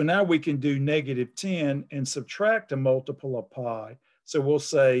 So now we can do -10 and subtract a multiple of pi. So we'll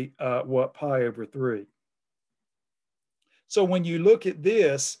say what, pi over 3. So when you look at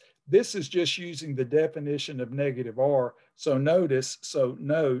this, this is just using the definition of -R. So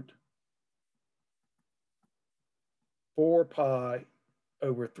note 4 pi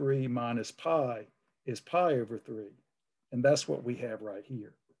over 3 minus pi is pi over 3. And that's what we have right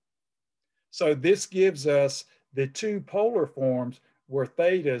here. So this gives us the 2 polar forms where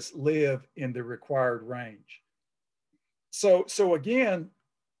thetas live in the required range. So again,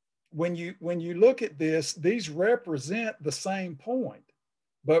 when you look at this, these represent the same point,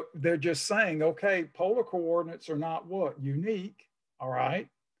 but they're just saying, okay, polar coordinates are not what? Unique, all right?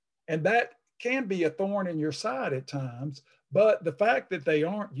 And that can be a thorn in your side at times, but the fact that they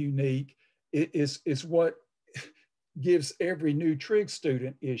aren't unique is what gives every new trig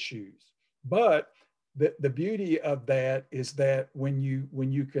student issues. But the beauty of that is that when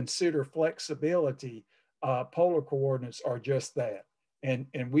you consider flexibility, polar coordinates are just that. And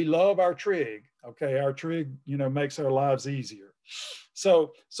we love our trig. Okay, our trig, makes our lives easier.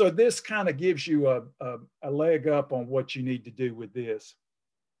 So this kind of gives you a leg up on what you need to do with this.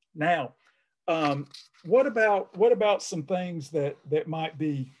 Now, what about some things that might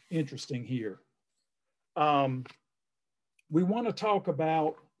be interesting here? We want to talk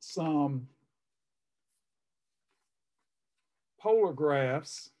about some polar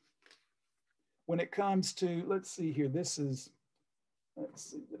graphs when it comes to, let's see here, let's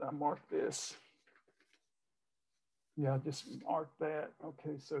see, did I mark this? Yeah, I just marked that.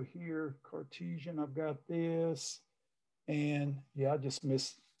 Okay, so here, Cartesian, I've got this. And yeah, I just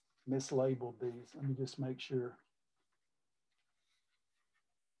mislabeled these. Let me just make sure.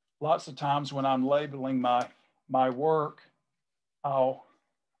 Lots of times when I'm labeling my work, I'll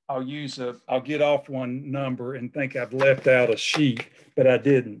get off one number and think I've left out a sheet, but I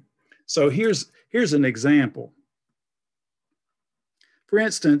didn't. So here's an example. For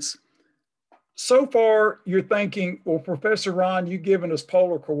instance, so far you're thinking, well, Professor Ron, you've given us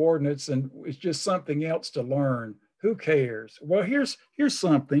polar coordinates and it's just something else to learn. Who cares? Well, here's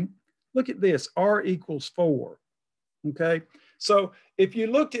something. Look at this, r equals 4, okay? So if you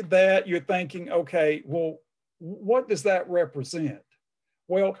looked at that, you're thinking, okay, well, what does that represent?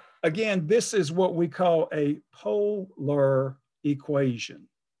 Well, again, this is what we call a polar equation.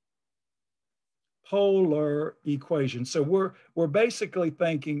 Polar equation. So we're basically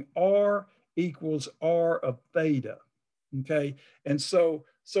thinking r equals r of theta, okay? And so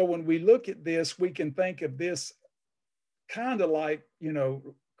when we look at this, we can think of this kind of like,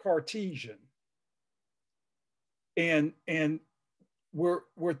 Cartesian. And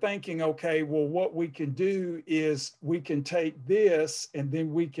we're thinking, okay, well, what we can do is we can take this and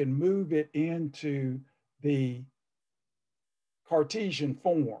then we can move it into the Cartesian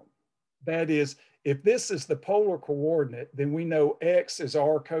form. That is, if this is the polar coordinate, then we know x is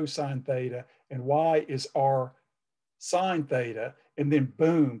r cosine theta and y is r sine theta, and then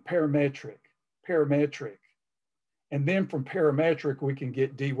boom, parametric. And then from parametric, we can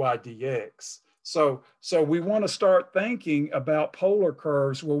get dy dx. So we want to start thinking about polar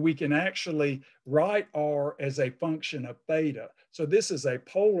curves where we can actually write r as a function of theta. So this is a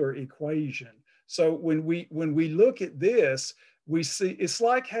polar equation. So when we look at this, we see it's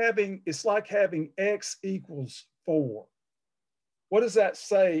like having x equals 4. What does that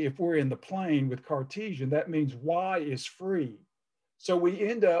say if we're in the plane with Cartesian? That means y is free. So we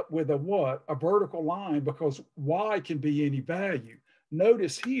end up with a what? A vertical line, because y can be any value.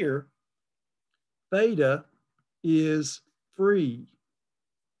 Notice here, theta is free.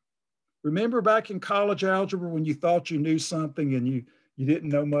 Remember back in college algebra when you thought you knew something and you didn't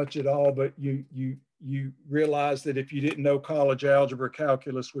know much at all, but you realized that if you didn't know college algebra,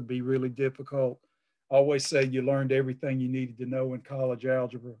 calculus would be really difficult. I always say you learned everything you needed to know in college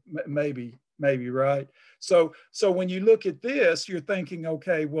algebra. Maybe, right? So when you look at this, you're thinking,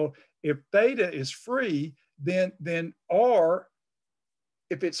 okay, well, if theta is free, then r,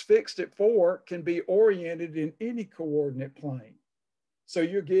 if it's fixed at 4, can be oriented in any coordinate plane. So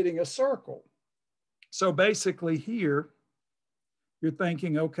you're getting a circle. So basically here, you're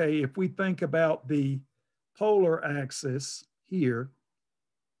thinking, okay, if we think about the polar axis here,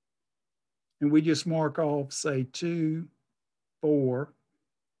 and we just mark off, say, 2, 4,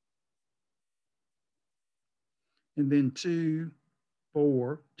 and then 2,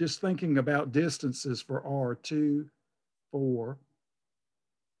 4, just thinking about distances for r, 2, 4,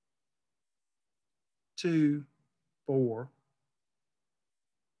 2, 4.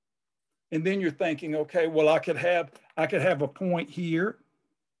 And then you're thinking, okay, well, I could have a point here.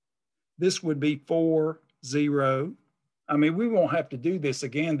 This would be 4, 0. I mean, we won't have to do this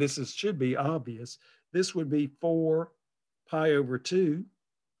again. Should be obvious. This would be 4 pi over 2.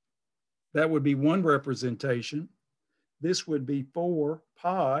 That would be one representation. This would be 4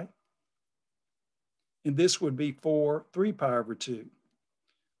 pi. And this would be 3 pi over 2.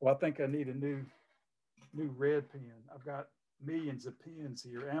 Well, I think I need a new red pen. I've got millions of pens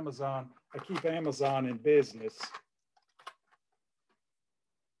here. Amazon, I keep Amazon in business.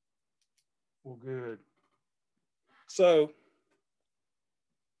 Well, good. So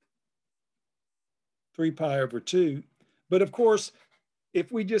 3 pi over 2. But of course,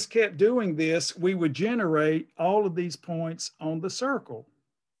 if we just kept doing this, we would generate all of these points on the circle.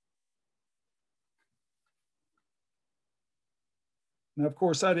 Now, of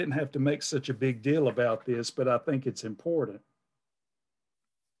course, I didn't have to make such a big deal about this, but I think it's important.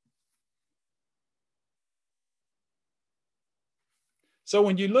 So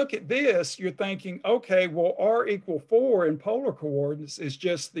when you look at this, you're thinking, okay, well, r equal 4 in polar coordinates is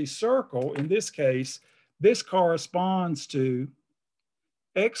just the circle. In this case, this corresponds to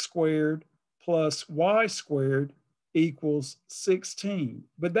x squared plus y squared equals 16.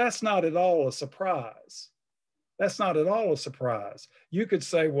 But that's not at all a surprise. That's not at all a surprise. You could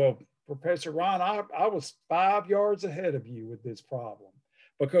say, well, Professor Ron, I was 5 yards ahead of you with this problem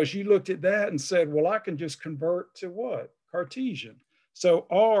because you looked at that and said, well, I can just convert to what? Cartesian. So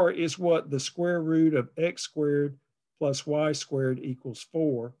r is what? The square root of x squared plus y squared equals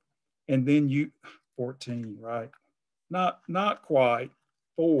 4. And then you, 14, right? Not quite,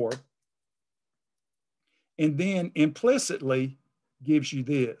 4. And then implicitly gives you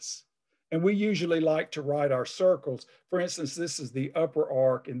this. And we usually like to write our circles. For instance, this is the upper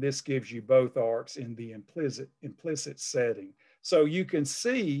arc, and this gives you both arcs in the implicit setting. So you can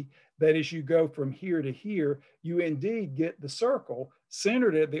see that as you go from here to here, you indeed get the circle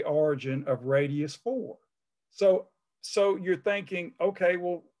centered at the origin of radius 4. So you're thinking, okay,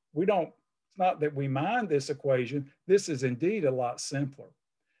 well, it's not that we mind this equation. This is indeed a lot simpler.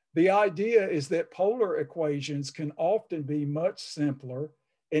 The idea is that polar equations can often be much simpler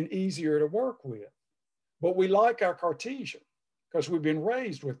and easier to work with. But we like our Cartesian because we've been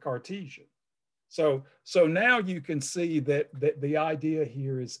raised with Cartesian. So now you can see that the idea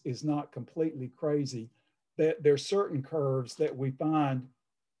here is not completely crazy, that there's certain curves that we find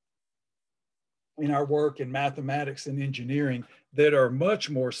in our work in mathematics and engineering that are much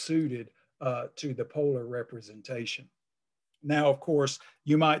more suited to the polar representation. Now, of course,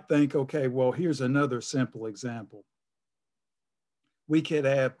 you might think, okay, well, here's another simple example. We could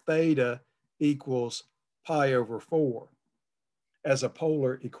have theta equals pi over 4 as a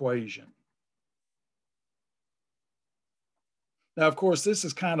polar equation. Now, of course, this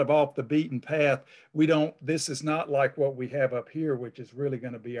is kind of off the beaten path. This is not like what we have up here, which is really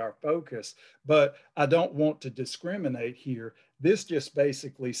going to be our focus, but I don't want to discriminate here. This just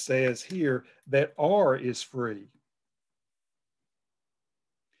basically says here that R is free.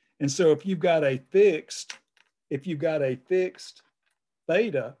 And so if you've got a fixed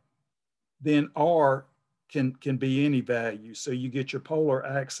theta, then R can be any value. So you get your polar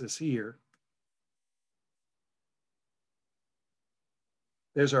axis here.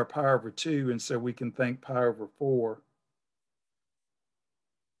 There's our pi over 2, and so we can think pi over 4.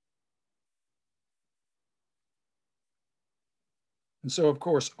 And so, of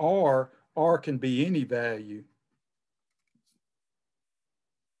course, R can be any value.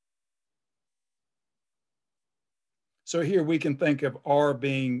 So here we can think of R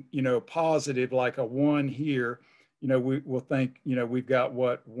being, positive, like a 1 here. We'll think, we've got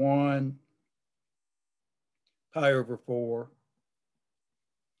what? 1 pi over 4.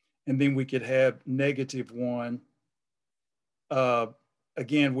 And then we could have negative 1.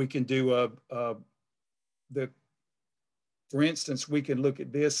 Again, we can do for instance, we can look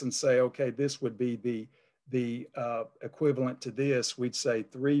at this and say, okay, this would be the equivalent to this. We'd say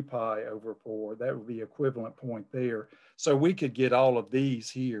 3 pi over 4. That would be equivalent point there. So we could get all of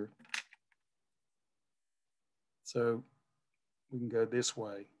these here. So we can go this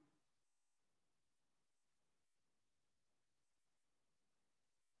way.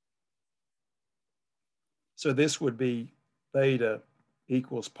 So this would be theta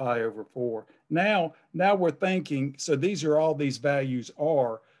equals pi over 4. Now we're thinking, so these are all these values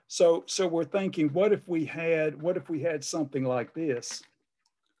are. So we're thinking, what if we had something like this?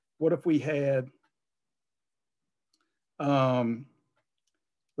 What if we had,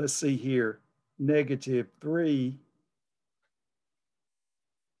 let's see here, negative 3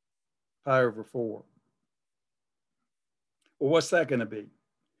 pi over 4. Well, what's that going to be?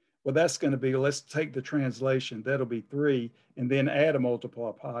 Well, that's going to be, let's take the translation. That'll be 3, and then add a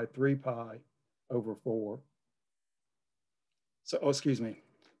multiply pi, 3 pi over 4. So, excuse me,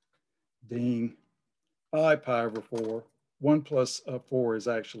 ding, pi over 4. 1 plus 4 is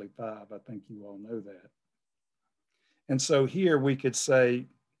actually 5. I think you all know that. And so here we could say,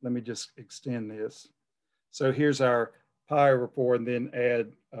 let me just extend this. So here's our pi over 4, and then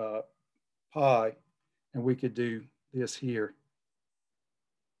add pi, and we could do this here.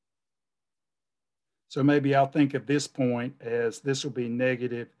 So maybe I'll think of this point as this will be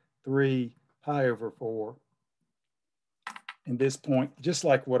negative 3 pi over 4. And this point, just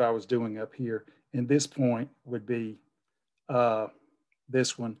like what I was doing up here, and this point would be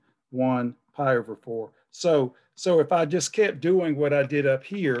this one, 1 pi over 4. So if I just kept doing what I did up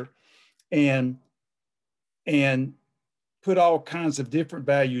here and put all kinds of different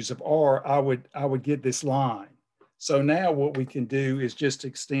values of R, I would get this line. So now what we can do is just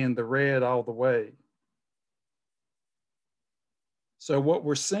extend the red all the way. So what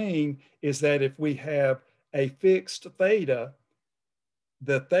we're seeing is that if we have a fixed theta,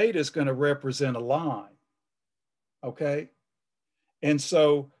 the theta is going to represent a line, okay? And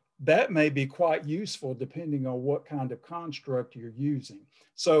so that may be quite useful depending on what kind of construct you're using.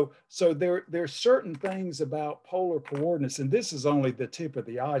 So there's certain things about polar coordinates, and this is only the tip of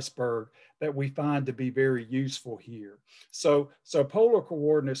the iceberg, that we find to be very useful here. So polar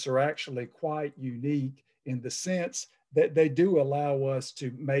coordinates are actually quite unique in the sense that they do allow us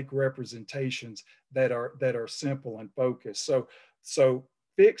to make representations that are simple and focused. So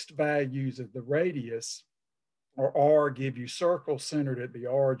fixed values of the radius, or R, give you circles centered at the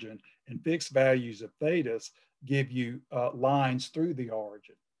origin, and fixed values of thetas give you lines through the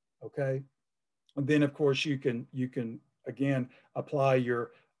origin, okay? And then of course you can again apply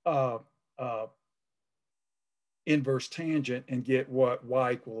your inverse tangent and get what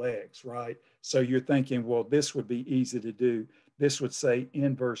y equal x, right? So you're thinking, well, this would be easy to do. This would say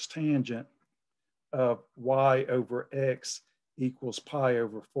inverse tangent of y over x equals pi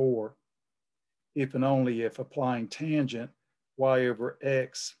over 4. If and only if applying tangent y over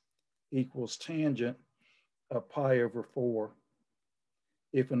x equals tangent of pi over 4,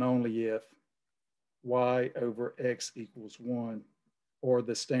 if and only if y over x equals 1, or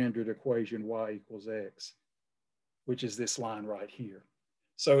the standard equation y equals x, which is this line right here.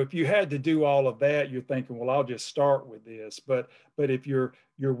 So if you had to do all of that, you're thinking, well, I'll just start with this. But if your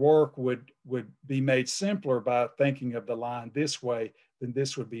work would be made simpler by thinking of the line this way, then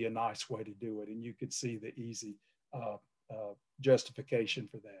this would be a nice way to do it. And you could see the easy justification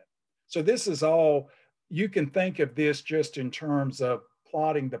for that. So this is all, you can think of this just in terms of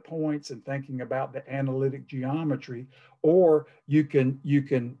plotting the points and thinking about the analytic geometry, or you can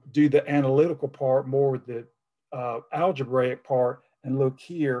do the analytical part more with the algebraic part and look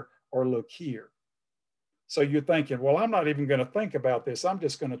here or look here. So you're thinking, well, I'm not even going to think about this. I'm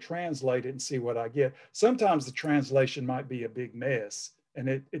just going to translate it and see what I get. Sometimes the translation might be a big mess and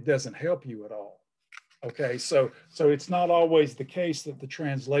it doesn't help you at all. Okay, so it's not always the case that the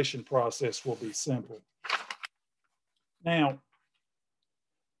translation process will be simple. Now,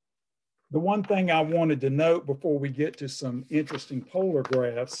 the one thing I wanted to note before we get to some interesting polar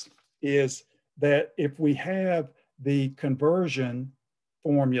graphs is that if we have the conversion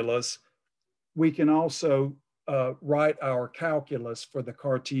formulas, we can also write our calculus for the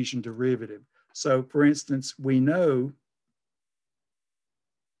Cartesian derivative. So for instance, we know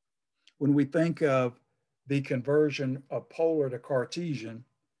when we think of the conversion of polar to Cartesian,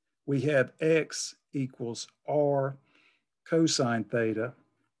 we have x equals r cosine theta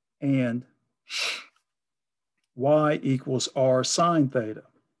and y equals r sine theta.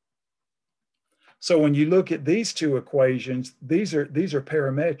 So when you look at these two equations, these are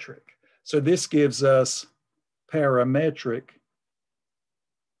parametric. So this gives us parametric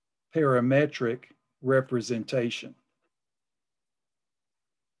representation.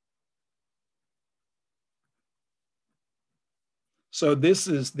 So this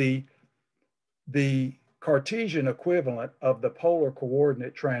is the Cartesian equivalent of the polar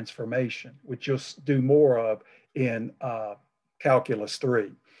coordinate transformation, which you'll do more of in Calculus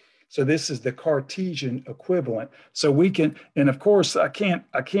 3. So this is the Cartesian equivalent. So we can, and of course I can't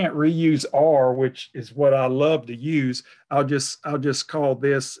reuse R, which is what I love to use. I'll just call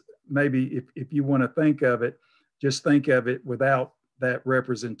this, maybe if you want to think of it, just think of it without that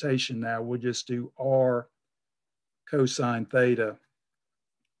representation now. We'll just do R cosine theta,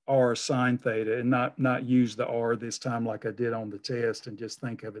 R sine theta, and not use the R this time like I did on the test, and just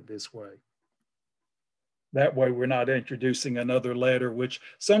think of it this way. That way we're not introducing another letter, which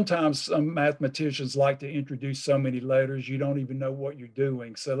sometimes some mathematicians like to introduce so many letters, you don't even know what you're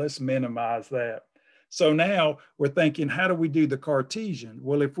doing. So let's minimize that. So now we're thinking, how do we do the Cartesian?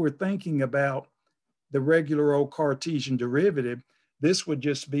 Well, if we're thinking about the regular old Cartesian derivative, this would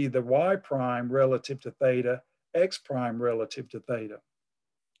just be the y prime relative to theta, x prime relative to theta.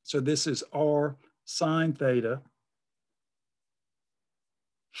 So this is r sine theta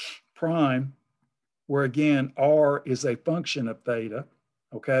prime, where again, r is a function of theta,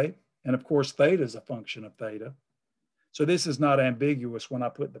 okay? And of course, theta is a function of theta. So this is not ambiguous when I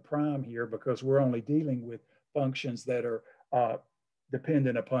put the prime here, because we're only dealing with functions that are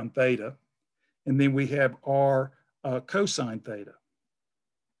dependent upon theta. And then we have r cosine theta.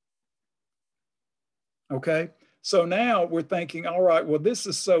 Okay, so now we're thinking, all right, well, this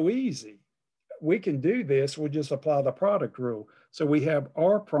is so easy. We can do this, we'll just apply the product rule. So we have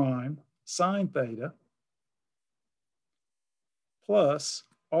r prime sine theta plus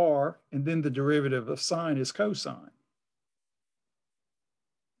r, and then the derivative of sine is cosine.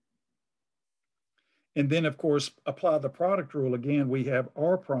 And then, of course, apply the product rule again. We have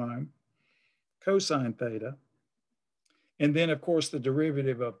r prime cosine theta. And then, of course, the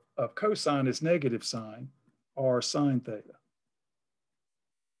derivative of cosine is negative sine, r sine theta.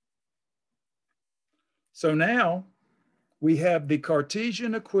 So now we have the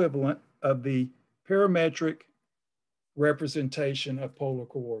Cartesian equivalent of the parametric representation of polar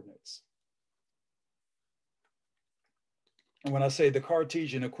coordinates. And when I say the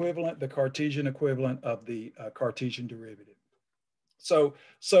Cartesian equivalent of the Cartesian derivative. So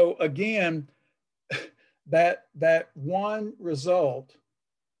again, that one result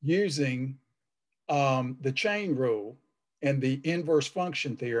using the chain rule and the inverse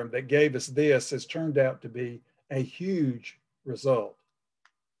function theorem that gave us this has turned out to be a huge result.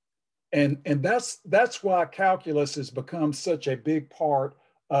 And that's why calculus has become such a big part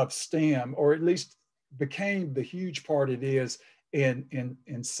of STEM, or at least became the huge part it is in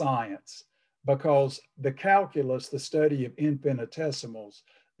science, because the calculus, the study of infinitesimals,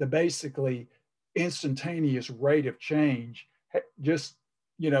 the basically instantaneous rate of change, just,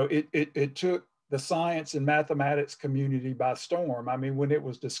 it took the science and mathematics community by storm. I mean, when it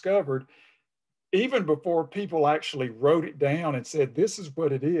was discovered, even before people actually wrote it down and said, this is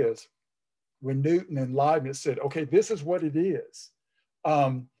what it is, when Newton and Leibniz said, okay, this is what it is,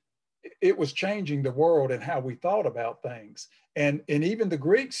 it was changing the world and how we thought about things. And even the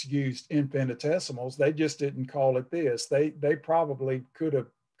Greeks used infinitesimals. They just didn't call it this. They probably could have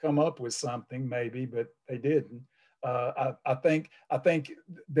come up with something maybe, but they didn't. I think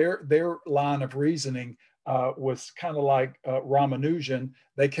their line of reasoning was kind of like Ramanujan.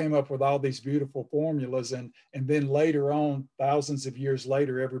 They came up with all these beautiful formulas, and then later on, thousands of years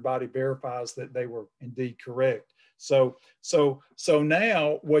later, everybody verifies that they were indeed correct. So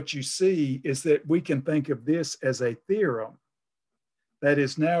now what you see is that we can think of this as a theorem. That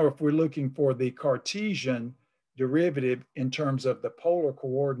is, now if we're looking for the Cartesian derivative in terms of the polar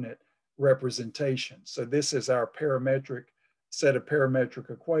coordinate representation. So this is our set of parametric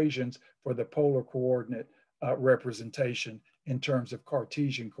equations for the polar coordinate representation in terms of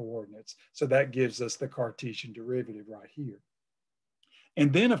Cartesian coordinates. So that gives us the Cartesian derivative right here.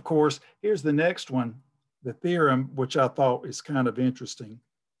 And then, of course, here's the next one, the theorem, which I thought is kind of interesting.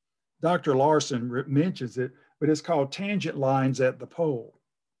 Dr. Larson mentions it, but it's called tangent lines at the pole.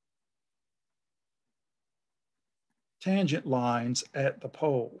 Tangent lines at the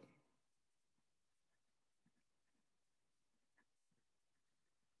pole.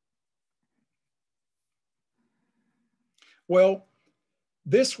 Well,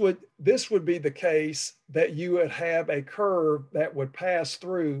 this would be the case that you would have a curve that would pass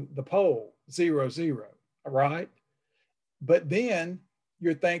through the pole, 0, 0, all right? But then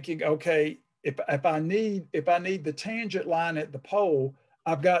you're thinking, okay, if I need the tangent line at the pole,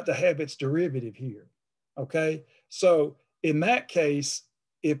 I've got to have its derivative here, okay? So in that case,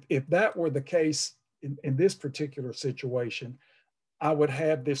 if that were the case in this particular situation, I would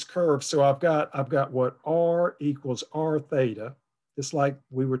have this curve. So I've got what r equals r theta, just like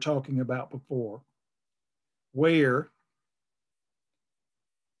we were talking about before, where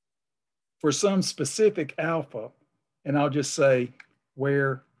for some specific alpha, and I'll just say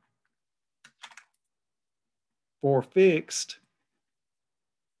where for fixed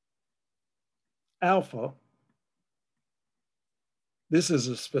alpha, this is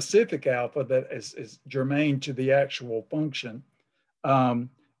a specific alpha that is germane to the actual function.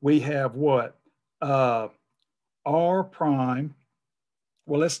 We have what? R prime.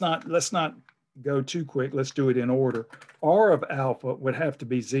 Well, let's not go too quick. Let's do it in order. R of alpha would have to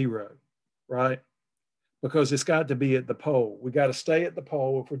be 0, right? Because it's got to be at the pole. We got to stay at the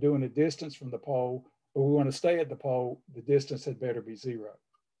pole. If we're doing a distance from the pole, or we want to stay at the pole, the distance had better be 0.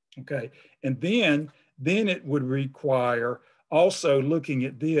 Okay, and then it would require also looking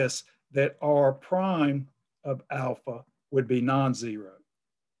at this, that R prime of alpha would be non-zero.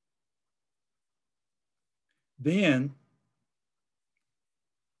 Then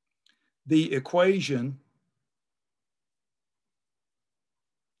the equation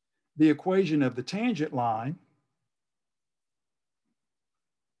of the tangent line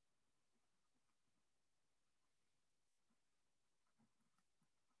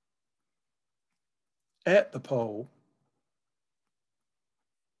at the pole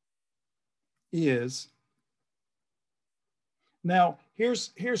is, now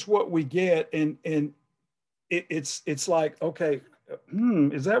here's what we get, and it's like, okay,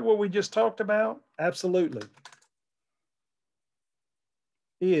 is that what we just talked about? Absolutely.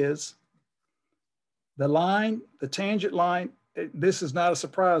 Is the line, the tangent line, this is not a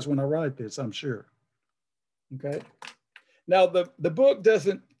surprise when I write this, I'm sure. Okay. Now the book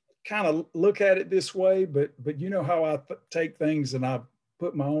doesn't kind of look at it this way, but you know how I take things and I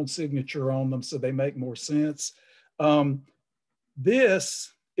put my own signature on them so they make more sense. Um,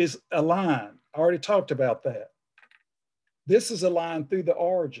 this is a line. I already talked about that. This is a line through the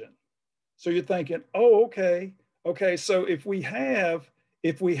origin. So you're thinking, oh, okay, okay. So if we have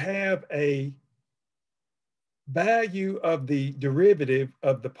a value of the derivative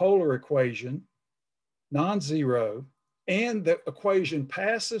of the polar equation, non-zero, and the equation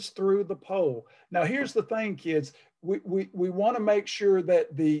passes through the pole. Now, here's the thing, kids. We want to make sure that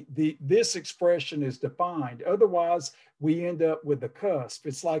this expression is defined. Otherwise, we end up with the cusp.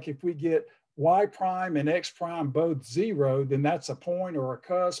 It's like if we get y prime and x prime both zero, then that's a point or a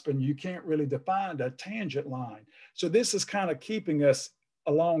cusp, and you can't really define a tangent line. So this is kind of keeping us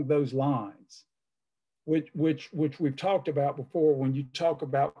along those lines, which we've talked about before when you talk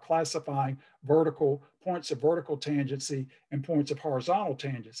about classifying vertical points of vertical tangency and points of horizontal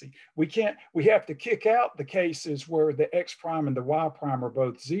tangency. We have to kick out the cases where the x prime and the y prime are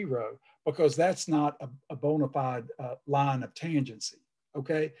both zero, because that's not a bona fide line of tangency.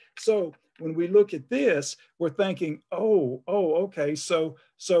 Okay, so when we look at this, we're thinking, okay, so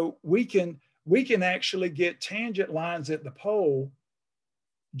we can actually get tangent lines at the pole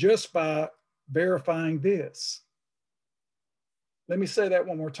just by verifying this. Let me say that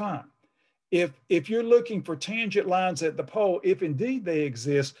one more time. If you're looking for tangent lines at the pole, if indeed they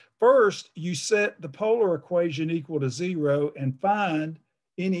exist, first you set the polar equation equal to zero and find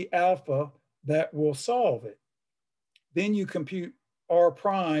any alpha that will solve it. Then you compute r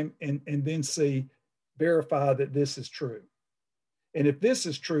prime and then verify that this is true. And if this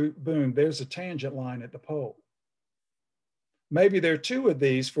is true, boom, there's a tangent line at the pole. Maybe there are two of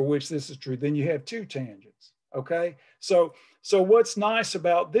these for which this is true, then you have two tangents, okay? So what's nice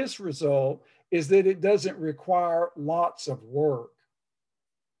about this result is that it doesn't require lots of work.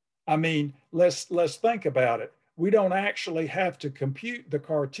 I mean, let's think about it. We don't actually have to compute the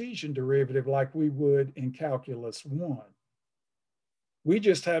Cartesian derivative like we would in Calculus 1. We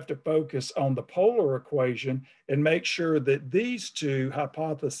just have to focus on the polar equation and make sure that these two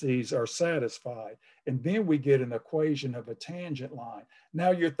hypotheses are satisfied. And then we get an equation of a tangent line.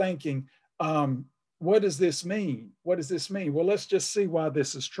 Now you're thinking, what does this mean? What does this mean? Well, let's just see why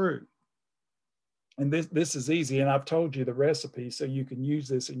this is true. And this is easy, and I've told you the recipe, so you can use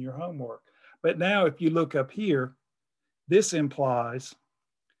this in your homework. But now if you look up here, this implies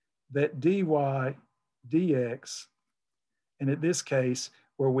that dy dx, and in this case,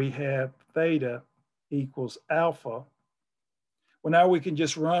 where we have theta equals alpha, well, now we can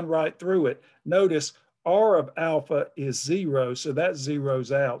just run right through it. Notice r of alpha is zero, so that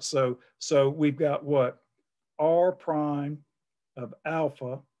zeroes out. So we've got what? R prime of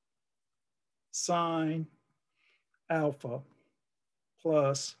alpha sine alpha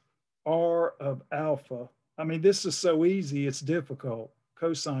plus r of alpha. I mean, this is so easy, it's difficult.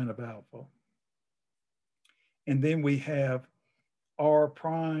 Cosine of alpha. And then we have r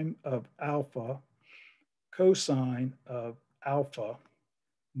prime of alpha cosine of alpha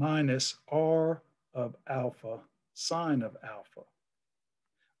minus r of alpha sine of alpha.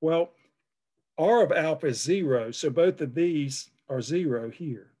 Well, r of alpha is zero, so both of these are zero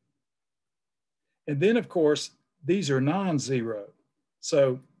here. And then, of course, these are non-zero,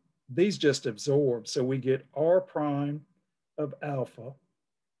 so these just absorb. So we get r prime of alpha,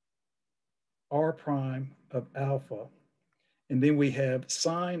 r prime of alpha, and then we have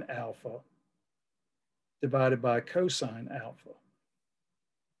sine alpha divided by cosine alpha.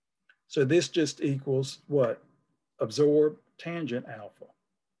 So this just equals what? Absorb tangent alpha,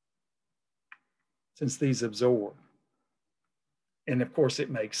 since these absorb. And of course,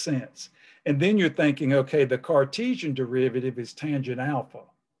 it makes sense. And then you're thinking, okay, the Cartesian derivative is tangent alpha.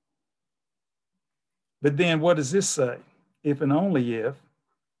 But then what does this say? If and only if.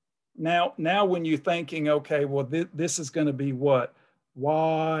 Now when you're thinking, okay, well, this is going to be what?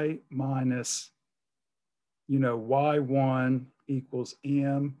 Y minus, y1 equals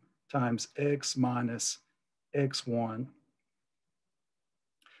m times x minus x1.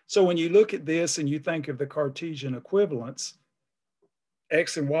 So when you look at this and you think of the Cartesian equivalence,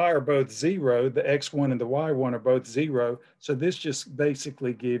 x and y are both zero, the x1 and the y1 are both zero. So this just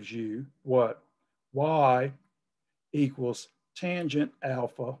basically gives you what? Y equals tangent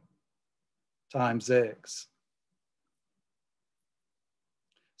alpha times x.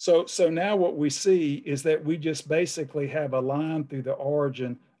 So now what we see is that we just basically have a line through the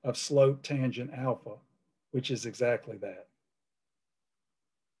origin of slope tangent alpha, which is exactly that.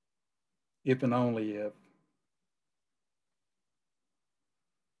 If and only if.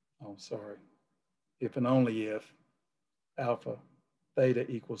 Oh, sorry. If and only if alpha theta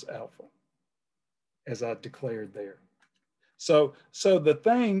equals alpha, as I declared there. So the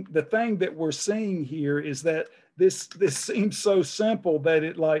thing that we're seeing here is that this seems so simple that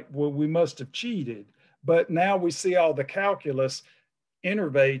it like, well, we must have cheated. But now we see all the calculus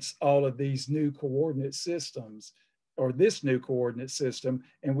innervates all of these new coordinate systems, or this new coordinate system,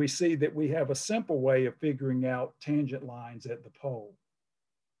 and we see that we have a simple way of figuring out tangent lines at the pole.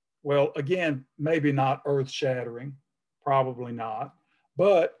 Well, again, maybe not earth-shattering, probably not,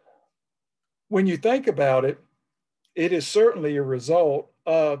 but when you think about it, it is certainly a result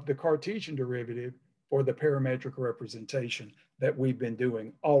of the Cartesian derivative for the parametric representation that we've been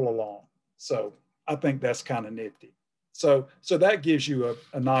doing all along. So I think that's kind of nifty. So that gives you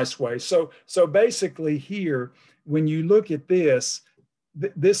a nice way. So basically here, when you look at this,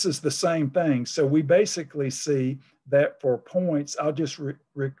 this is the same thing. So we basically see that for points, I'll just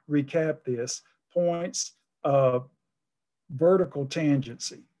recap this, points of vertical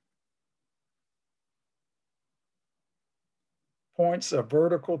tangency. Points of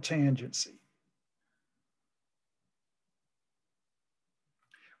vertical tangency.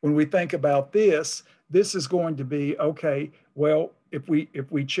 When we think about this, this is going to be, okay, well, if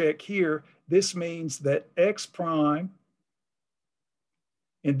we check here, this means that x prime,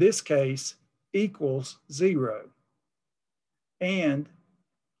 in this case, equals 0. And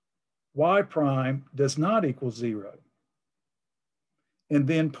y prime does not equal 0. And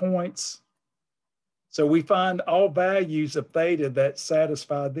then points, so we find all values of theta that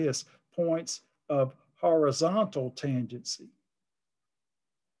satisfy this, points of horizontal tangency.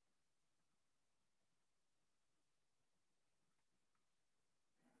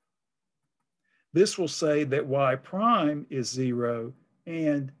 This will say that y prime is 0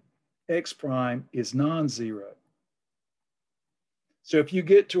 and x prime is non-zero. So if you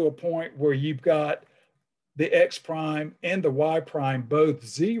get to a point where you've got the x prime and the y prime both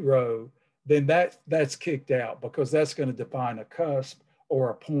 0, then that's kicked out, because that's going to define a cusp or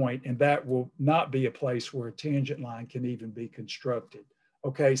a point, and that will not be a place where a tangent line can even be constructed.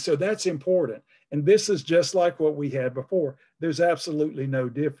 Okay, so that's important. And this is just like what we had before. There's absolutely no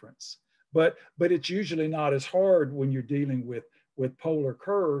difference. But it's usually not as hard when you're dealing with polar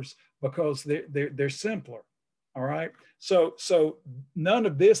curves, because they're simpler. All right. So none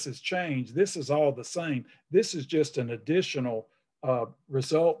of this has changed. This is all the same. This is just an additional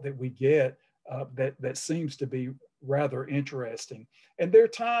result that we get that seems to be rather interesting. And there are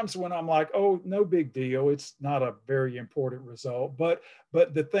times when I'm like, oh, no big deal. It's not a very important result. But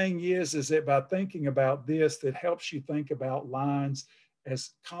the thing is that by thinking about this, that helps you think about lines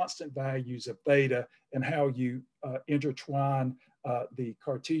as constant values of theta and how you intertwine the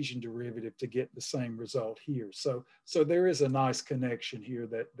Cartesian derivative to get the same result here. So there is a nice connection here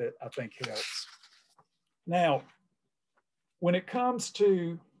that I think helps. Now, when it comes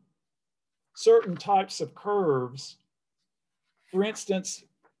to certain types of curves, for instance,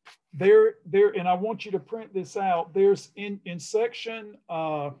 there, and I want you to print this out, there's in section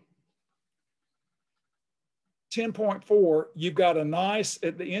 10.4, you've got a nice,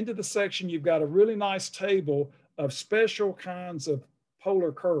 at the end of the section, you've got a really nice table of special kinds of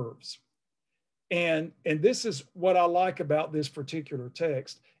polar curves. And this is what I like about this particular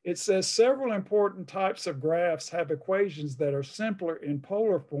text. It says several important types of graphs have equations that are simpler in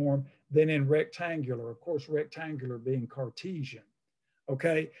polar form than in rectangular. Of course, rectangular being Cartesian.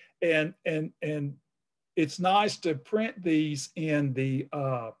 Okay, and it's nice to print these in the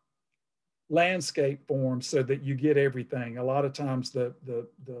landscape form so that you get everything. A lot of times the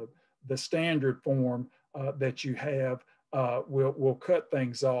standard form that you have will cut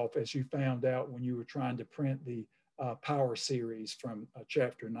things off, as you found out when you were trying to print the power series from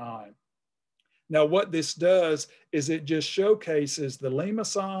chapter 9. Now, what this does is it just showcases the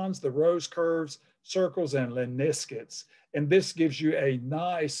limacons, the rose curves, circles, and lemniscates. And this gives you a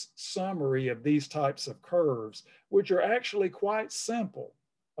nice summary of these types of curves, which are actually quite simple.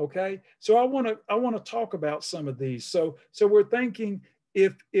 Okay, so I want to talk about some of these. So we're thinking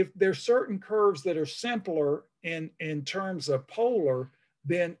if there's certain curves that are simpler in terms of polar,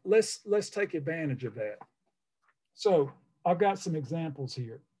 then let's take advantage of that. So I've got some examples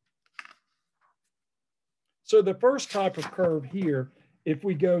here. So the first type of curve here, if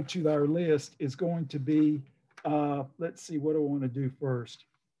we go to our list, is going to be, let's see, what do I want to do first?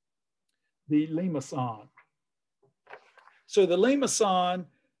 The limacon. So the limacon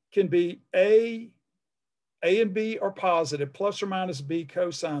can be A and B are positive, plus or minus B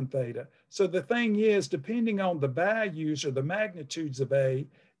cosine theta. So the thing is, depending on the values or the magnitudes of A,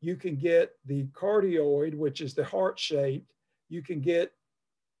 you can get the cardioid, which is the heart-shaped. You can get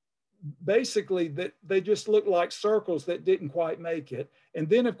basically that they just look like circles that didn't quite make it. And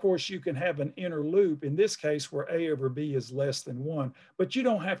then of course you can have an inner loop, in this case where A over B is less than 1, but you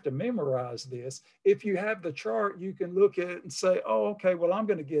don't have to memorize this. If you have the chart, you can look at it and say, oh, okay, well, I'm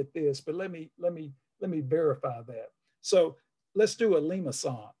going to get this, but let me verify that. So let's do a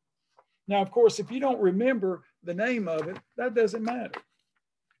limacon. Now, of course, if you don't remember the name of it, that doesn't matter.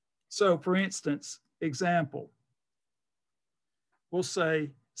 So for instance, example, we'll say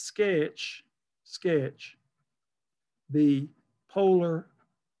sketch the polar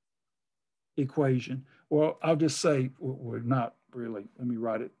equation. Well, I'll just say, well, not really, let me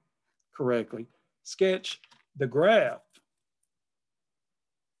write it correctly. Sketch the graph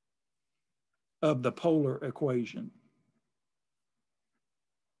of the polar equation.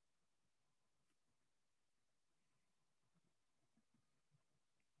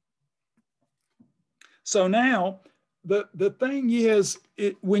 So now the thing is,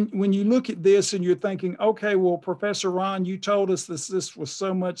 when you look at this and you're thinking, okay, well, Professor Ron, you told us this was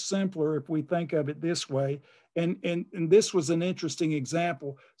so much simpler if we think of it this way. And this was an interesting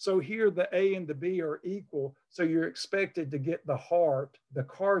example. So here the A and the B are equal. So you're expected to get the heart, the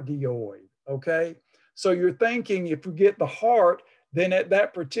cardioid, okay? So you're thinking if we get the heart, then at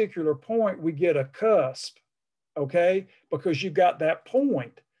that particular point, we get a cusp, okay? Because you got that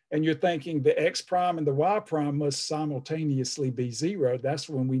point. And you're thinking the X prime and the Y prime must simultaneously be 0. That's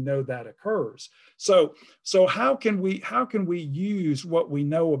when we know that occurs. So how can we use what we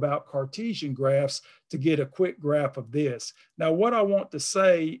know about Cartesian graphs to get a quick graph of this? Now, what I want to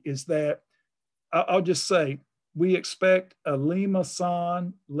say is that I'll just say we expect a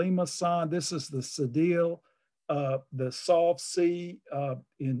limacon. This is the cédille, the soft C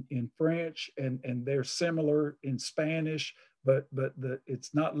in French, and they're similar in Spanish. But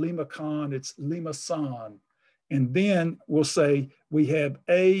it's not limacon, it's limacon. And then we'll say we have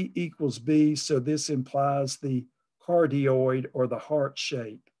A equals B, so this implies the cardioid or the heart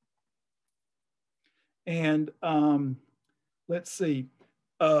shape. And let's see,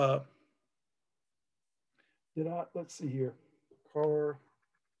 let's see here,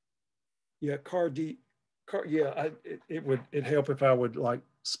 it'd help if I would like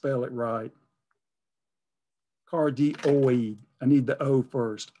spell it right. Cardioid. I need the O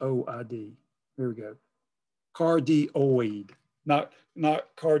first. O-I-D. Here we go. Cardioid. Not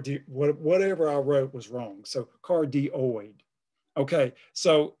cardio. Whatever I wrote was wrong. So cardioid. Okay.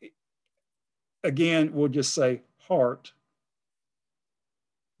 So again, we'll just say heart.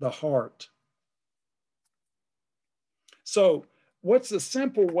 The heart. So what's a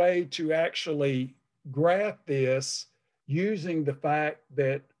simple way to actually graph this using the fact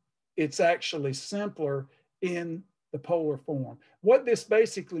that it's actually simpler in the polar form? What this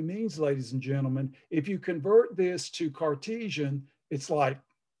basically means, ladies and gentlemen, if you convert this to Cartesian, it's like,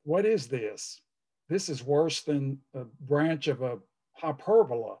 what is this? This is worse than a branch of a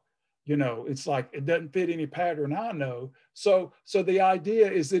hyperbola. You know, it's like it doesn't fit any pattern I know. So the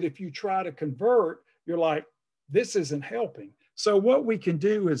idea is that if you try to convert, you're like, this isn't helping. So what we can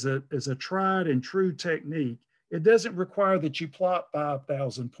do is a tried and true technique. It doesn't require that you plot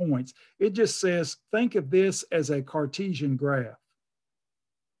 5,000 points. It just says, think of this as a Cartesian graph.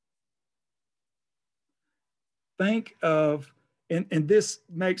 Think of, and this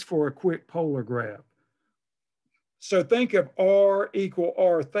makes for a quick polar graph. So think of R equal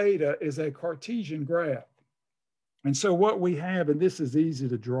R theta as a Cartesian graph. And so what we have, and this is easy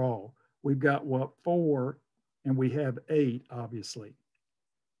to draw, we've got what, 4, and we have 8, obviously.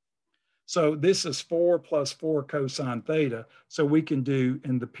 So this is 4 plus 4 cosine theta. So we can do,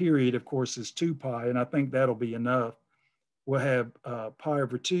 and the period, of course, is 2 pi, and I think that'll be enough. We'll have pi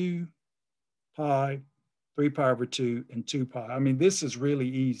over 2, pi, 3 pi over 2, and 2 pi. I mean, this is really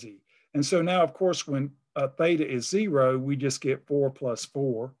easy. And so now, of course, when theta is 0, we just get 4 plus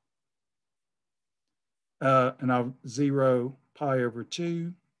 4. And I'll 0 pi over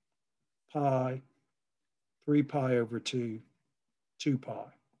 2, pi, 3 pi over 2, 2 pi.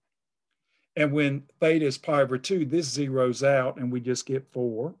 And when theta is pi over 2, this zeroes out and we just get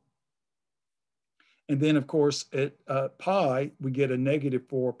 4. And then, of course, at pi, we get a negative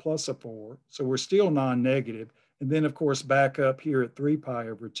 4 plus a 4. So we're still non-negative. And then, of course, back up here at 3 pi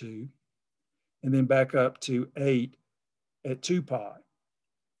over 2. And then back up to 8 at 2 pi.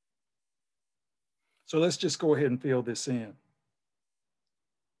 So let's just go ahead and fill this in.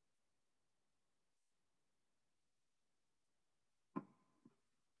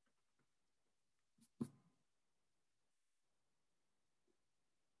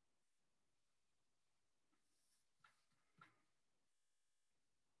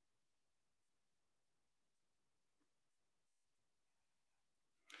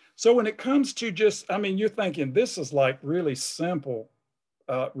 So when it comes to just, I mean, you're thinking this is like really simple,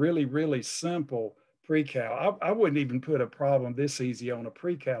 really simple pre-cal. I wouldn't even put a problem this easy on a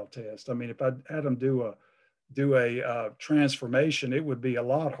pre-cal test. I mean, if I had them do a transformation, it would be a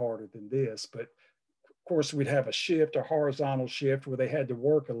lot harder than this. But of course, we'd have a shift, a horizontal shift where they had to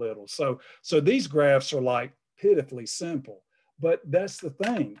work a little. So these graphs are like pitifully simple. But that's the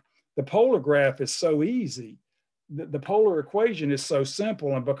thing. The polar graph is so easy. The polar equation is so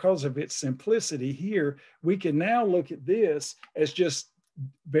simple. And because of its simplicity here, we can now look at this as just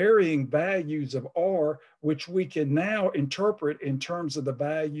varying values of R, which we can now interpret in terms of the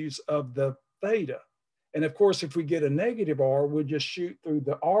values of the theta. And of course, if we get a negative R, we'll just shoot through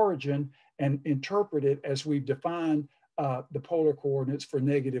the origin and interpret it as we've defined the polar coordinates for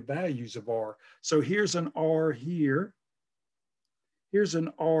negative values of R. So here's an R here. Here's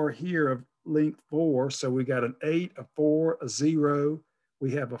an R here of length 4. So we got an 8, a 4, a 0.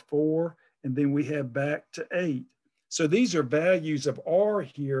 We have a 4, and then we have back to 8. So these are values of R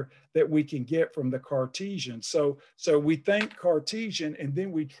here that we can get from the Cartesian. So we think Cartesian, and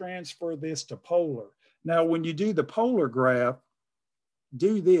then we transfer this to polar. Now, when you do the polar graph,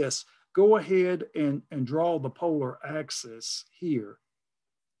 do this. Go ahead and draw the polar axis here.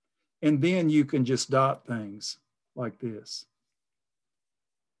 And then you can just dot things like this.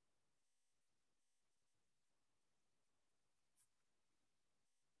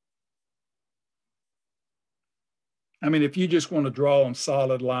 I mean, if you just want to draw on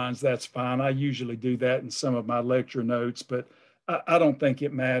solid lines, that's fine. I usually do that in some of my lecture notes, but I don't think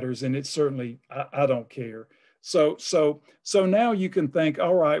it matters. And it's certainly, I don't care. So now you can think,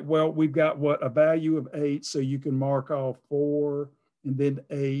 all right, well, we've got what, a value of 8. So you can mark off 4 and then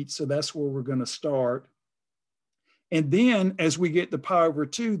 8. So that's where we're going to start. And then as we get to pi over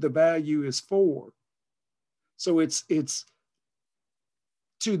 2, the value is 4. So it's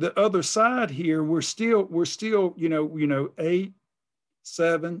to the other side here, we're still, 8,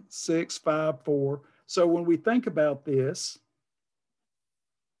 7, 6, 5, 4. So when we think about this,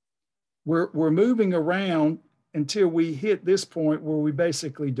 we're moving around until we hit this point where we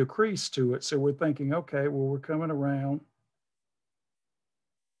basically decrease to it. So we're thinking, okay, well, we're coming around.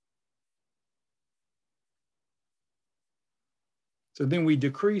 So then we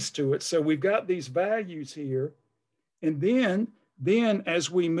decrease to it. So we've got these values here. And then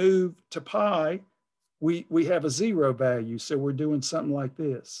as we move to pi, we have a 0 value. So we're doing something like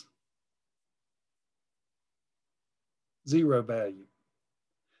this. 0 value.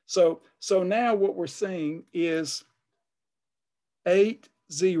 So now what we're seeing is 8,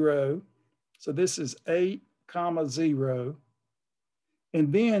 0. So this is 8, 0.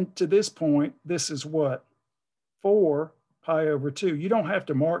 And then to this point, this is what? 4 pi over 2. You don't have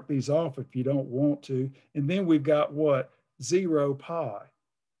to mark these off if you don't want to. And then we've got what? 0 pi.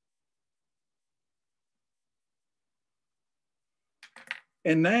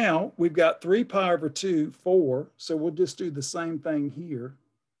 And now we've got 3 pi over 2, 4. So we'll just do the same thing here.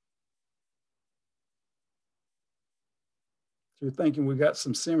 So you're thinking we got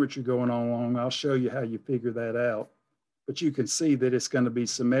some symmetry going on. I'll show you how you figure that out. But you can see that it's going to be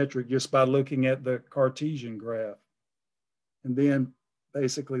symmetric just by looking at the Cartesian graph. And then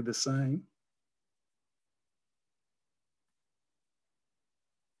basically the same.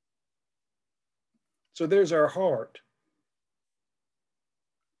 So there's our heart.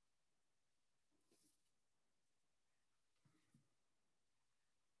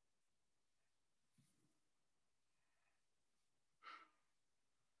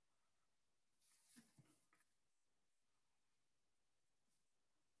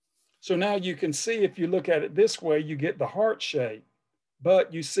 So now you can see, if you look at it this way, you get the heart shape,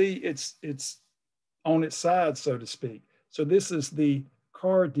 but you see it's on its side, so to speak. So this is the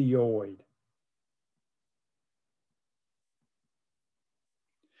cardioid.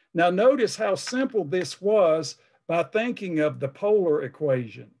 Now notice how simple this was by thinking of the polar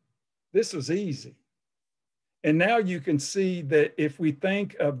equation. This was easy. And now you can see that if we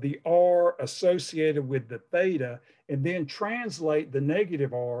think of the R associated with the theta and then translate the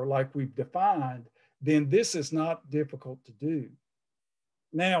negative R like we've defined, then this is not difficult to do.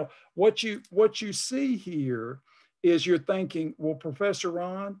 Now, what you see here is you're thinking, well, Professor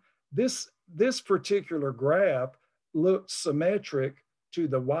Ron, this particular graph looks symmetric to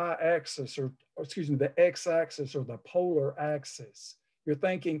the y-axis, or excuse me, the x-axis or the polar axis. You're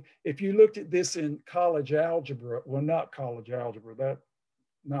thinking, if you looked at this in college algebra, well, not college algebra, that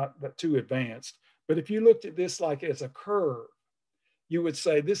not that too advanced, but if you looked at this like as a curve, you would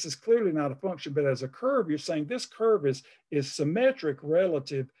say this is clearly not a function, but as a curve, you're saying this curve is symmetric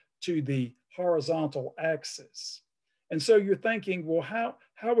relative to the horizontal axis. And so you're thinking, well,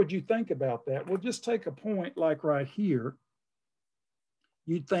 how would you think about that? Well, just take a point like right here.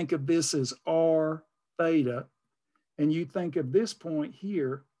 You'd think of this as r theta, and you think of this point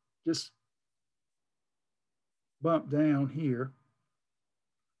here, just bump down here.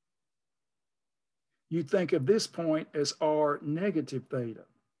 You think of this point as r negative theta.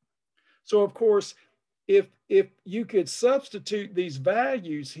 So of course, if you could substitute these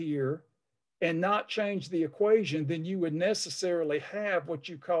values here and not change the equation, then you would necessarily have what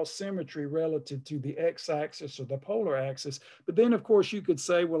you call symmetry relative to the x-axis or the polar axis. But then of course you could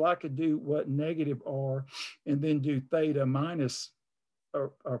say, well, I could do what, negative r, and then do theta minus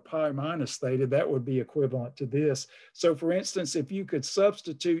or pi minus theta. That would be equivalent to this. So for instance, if you could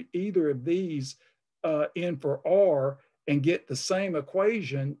substitute either of these in for r and get the same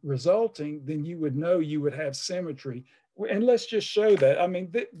equation resulting, then you would know you would have symmetry. And let's just show that. I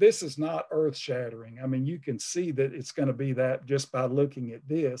mean, this is not earth shattering. I mean, you can see that it's going to be that just by looking at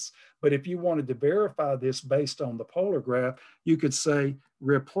this. But if you wanted to verify this based on the polar graph, you could say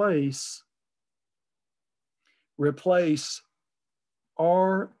replace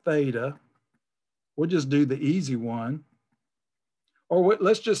r theta. We'll just do the easy one. Or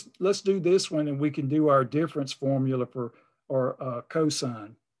let's do this one and we can do our difference formula for our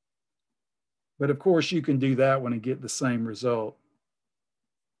cosine. But of course you can do that one and get the same result.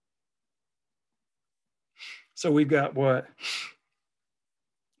 So we've got what?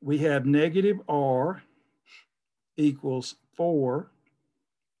 We have negative r equals 4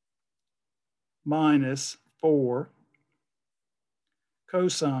 minus 4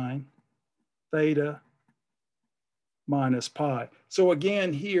 cosine theta minus pi. So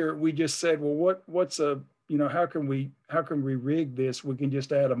again, here we just said, well, what's a, you know, how can we rig this? We can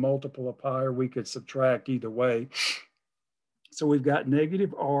just add a multiple of pi, or we could subtract either way. So we've got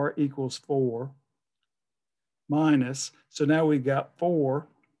negative r equals 4 minus, so now we've got 4.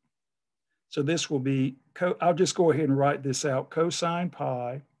 So this will be, I'll just go ahead and write this out, cosine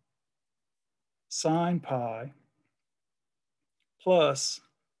pi sine pi plus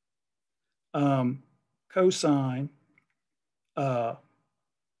cosine,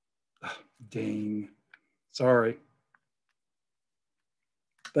 dang, sorry,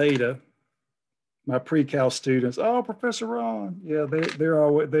 theta. My pre-cal students, oh, Professor Ron, yeah,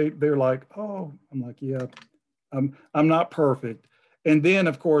 they're like, oh, I'm like, yeah, I'm not perfect. And then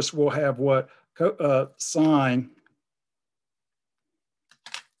of course we'll have what, sine.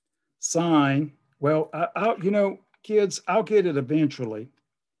 Well, you know, kids, I'll get it eventually.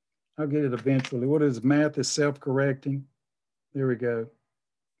 What is math is self-correcting? There we go.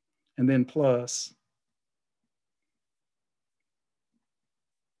 And then plus.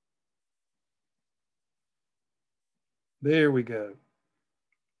 There we go.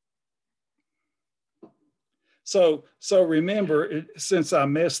 So remember, since I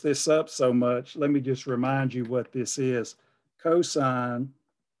messed this up so much, let me just remind you what this is. Cosine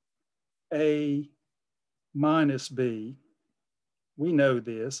A minus B, we know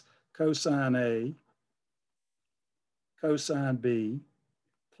this, cosine A, cosine B,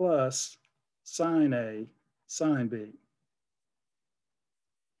 plus sine A, sine B.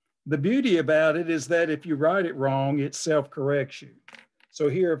 The beauty about it is that if you write it wrong, it self-corrects you. So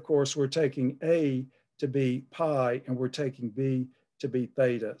here, of course, we're taking A to be pi and we're taking B to be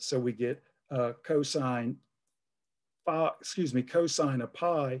theta. So we get cosine of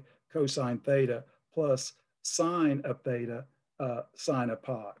pi, cosine theta, plus sine of theta, sine of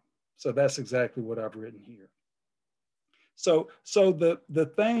pi. So that's exactly what I've written here. So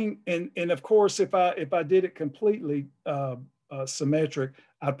the thing, and of course, if I did it completely symmetric,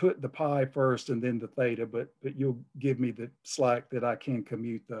 I put the pi first and then the theta, but you'll give me the slack that I can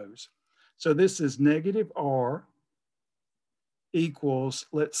commute those. So this is negative r equals,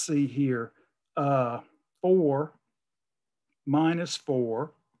 let's see here, 4 minus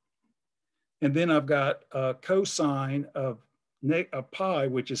 4. And then I've got cosine of pi,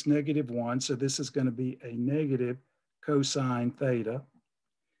 which is -1. So this is going to be a negative cosine theta.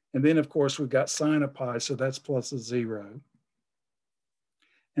 And then, of course, we've got sine of pi, so that's plus a 0.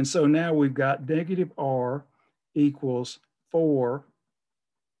 And so now we've got negative r equals 4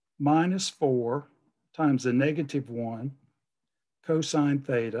 minus 4 times the -1 cosine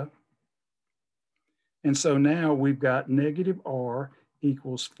theta. And so now we've got negative r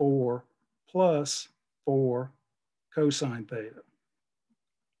equals 4 plus 4 cosine theta.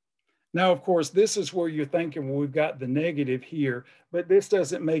 Now, of course, this is where you're thinking, well, we've got the negative here, but this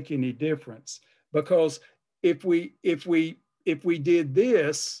doesn't make any difference, because if we did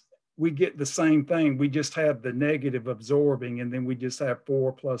this, we get the same thing. We just have the negative absorbing, and then we just have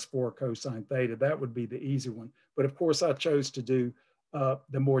 4 plus 4 cosine theta. That would be the easy one. But of course, I chose to do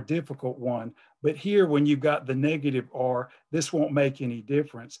the more difficult one. But here, when you've got the negative R, this won't make any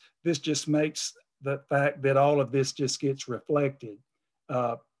difference. This just makes the fact that all of this just gets reflected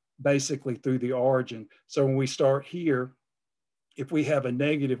basically through the origin. So when we start here, if we have a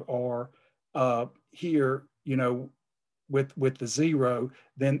negative R here, you know, with the 0,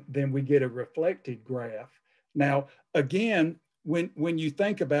 then we get a reflected graph. Now, again, when you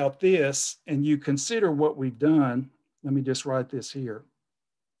think about this and you consider what we've done, let me just write this here.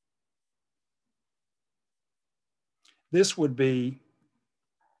 This would be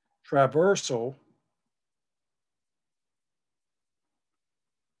traversal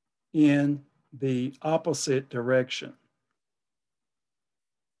in the opposite direction.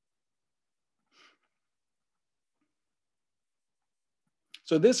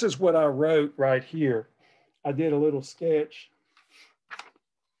 So this is what I wrote right here. I did a little sketch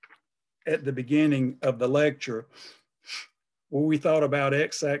at the beginning of the lecture where we thought about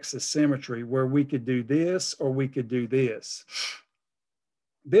x-axis symmetry, where we could do this or we could do this.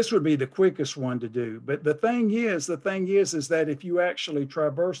 This would be the quickest one to do. But the thing is that if you actually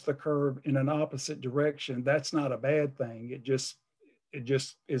traverse the curve in an opposite direction, that's not a bad thing. It just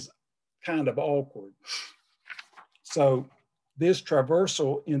is kind of awkward. So this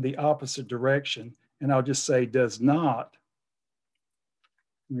traversal in the opposite direction, and I'll just say does not,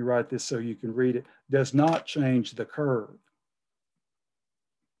 let me write this so you can read it, does not change the curve.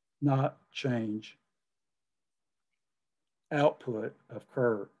 Not change output of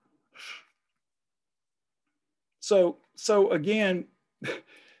curve. So again,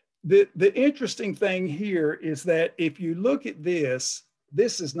 the interesting thing here is that if you look at this,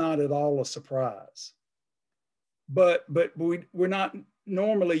 this is not at all a surprise. But we're not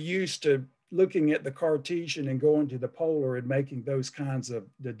normally used to looking at the Cartesian and going to the polar and making those kinds of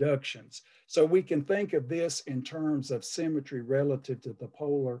deductions. So we can think of this in terms of symmetry relative to the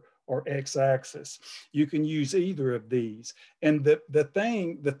polar or x-axis. You can use either of these. And the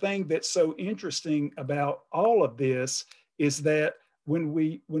thing that's so interesting about all of this is that when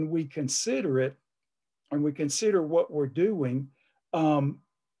we consider it, and we consider what we're doing,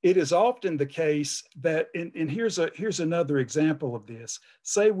 it is often the case that, and here's another example of this.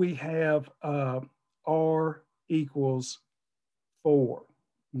 Say we have R equals 4,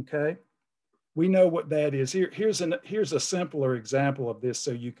 okay? We know what that is. Here's a simpler example of this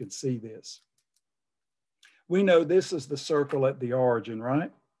so you can see this. We know this is the circle at the origin,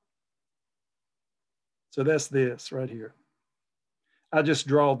 right? So that's this right here. I just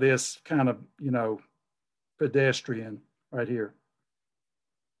draw this kind of, you know, pedestrian right here.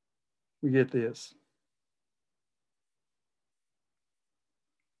 We get this.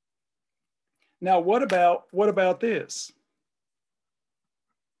 Now, what about this?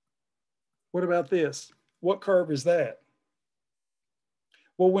 What about this? What curve is that?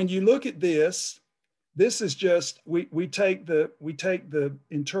 Well, when you look at this, this is just, we take the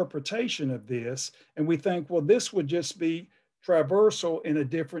interpretation of this and we think, well, this would just be traversal in a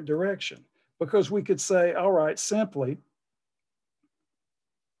different direction, because we could say, all right, simply,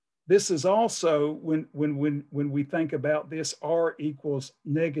 this is also, when we think about this, R equals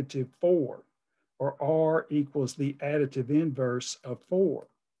 -4, or R equals the additive inverse of 4.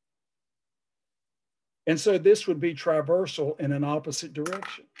 And so this would be traversal in an opposite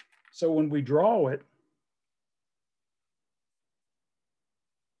direction. So when we draw it,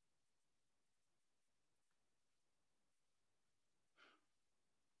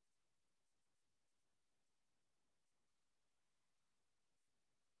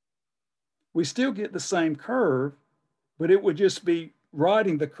 we still get the same curve, but it would just be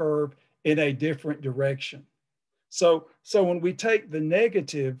writing the curve in a different direction. So when we take the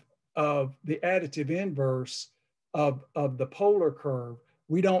negative of the additive inverse of the polar curve,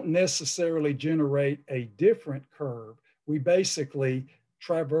 we don't necessarily generate a different curve. We basically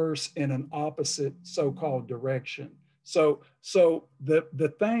traverse in an opposite so-called direction. So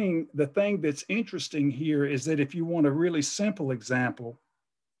the thing that's interesting here is that if you want a really simple example,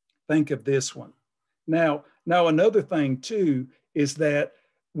 think of this one. Now another thing too is that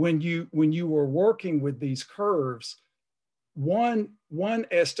when you were working with these curves, one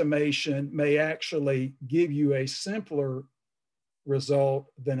estimation may actually give you a simpler result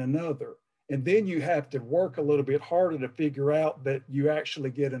than another. And then you have to work a little bit harder to figure out that you actually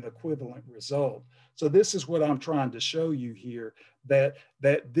get an equivalent result. So this is what I'm trying to show you here, that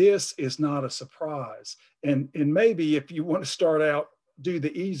this is not a surprise. And maybe if you want to start out, do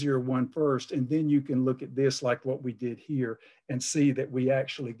the easier one first, and then you can look at this like what we did here and see that we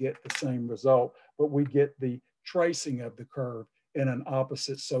actually get the same result, but we get the tracing of the curve in an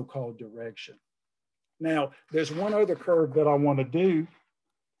opposite so-called direction. Now, there's one other curve that I want to do,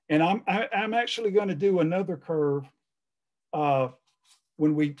 and I'm actually going to do another curve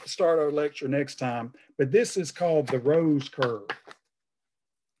when we start our lecture next time, but this is called the Rose curve.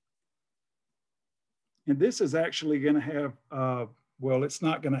 And this is actually going to have, well, it's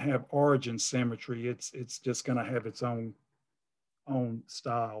not going to have origin symmetry. It's just going to have its own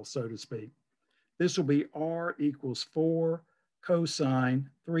style, so to speak. This will be R equals 4 cosine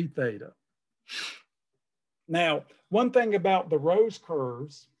 3 theta. Now, one thing about the Rose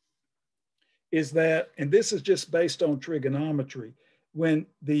curves is that, and this is just based on trigonometry, when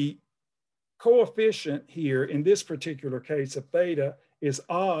the coefficient here, in this particular case of theta, is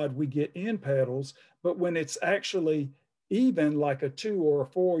odd, we get n petals, but when it's actually even, like a 2 or a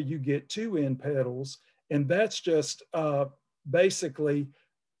 4, you get 2 n petals, and that's just basically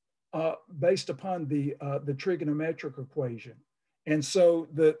based upon the trigonometric equation. And so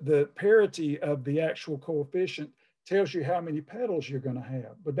the parity of the actual coefficient tells you how many petals you're going to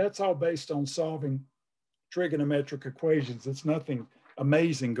have, but that's all based on solving trigonometric equations. It's nothing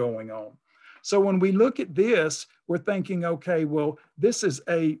amazing going on. So when we look at this, we're thinking, okay, well, this is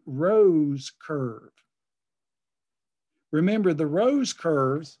a Rose curve. Remember, the Rose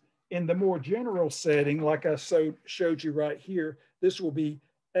curves in the more general setting, like I showed you right here, this will be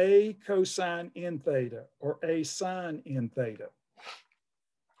A cosine n theta or A sine n theta.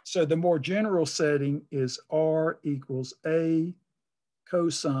 So the more general setting is R equals A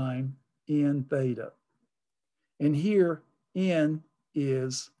cosine n theta. And here n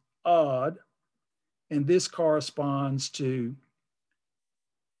is odd, and this corresponds to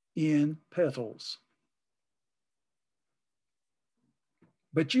n petals.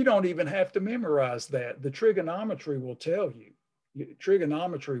 But you don't even have to memorize that. The trigonometry will tell you.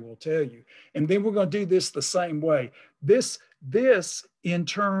 Trigonometry will tell you. And then we're going to do this the same way. This in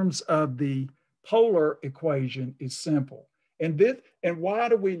terms of the polar equation is simple. And why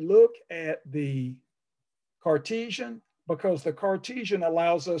do we look at the Cartesian? Because the Cartesian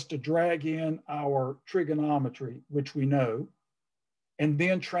allows us to drag in our trigonometry, which we know, and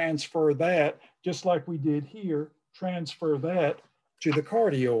then transfer that, just like we did here, transfer that to the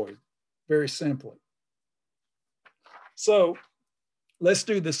cardioid, very simply. So let's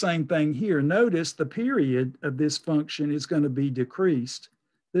do the same thing here. Notice the period of this function is going to be decreased.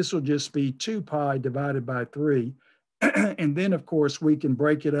 This will just be 2 pi divided by 3. And then, of course, we can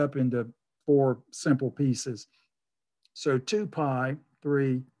break it up into 4 simple pieces. So 2 pi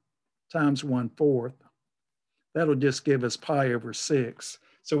 3 times 1/4. That'll just give us pi over 6.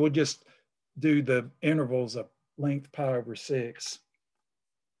 So we'll just do the intervals of length pi over 6.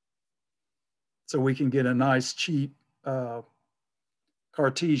 So we can get a nice cheap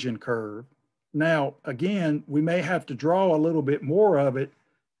Cartesian curve. Now, again, we may have to draw a little bit more of it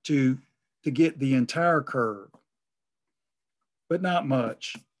to get the entire curve, but not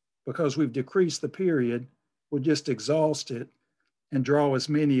much, because we've decreased the period. We'll just exhaust it and draw as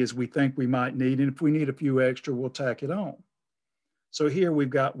many as we think we might need. And if we need a few extra, we'll tack it on. So here we've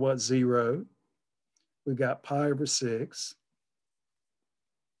got what, 0. We've got pi over 6,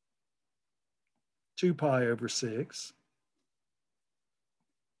 2 pi over 6,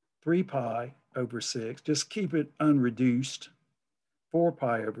 3 pi over 6, just keep it unreduced, 4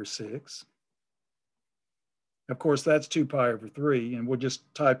 pi over 6. Of course, that's 2 pi over 3, and we'll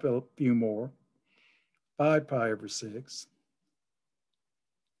just type a few more. 5 pi over 6,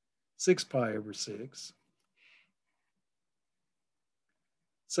 6 pi over 6,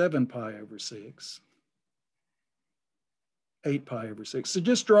 7 pi over 6, 8 pi over 6. So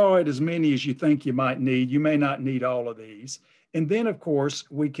just draw it as many as you think you might need. You may not need all of these. And then, of course,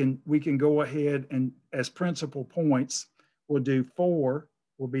 we can go ahead and, as principal points, we'll do 4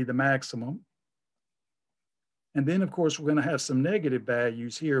 will be the maximum. And then, of course, we're going to have some negative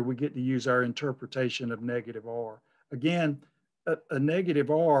values here. We get to use our interpretation of negative r. Again, a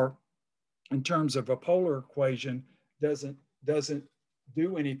negative r in terms of a polar equation doesn't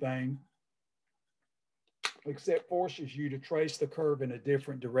do anything except forces you to trace the curve in a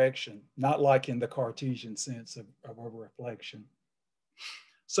different direction, not like in the Cartesian sense of a reflection.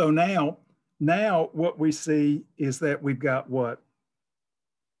 So now what we see is that we've got what?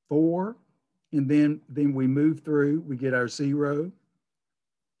 4, and then we move through, we get our 0,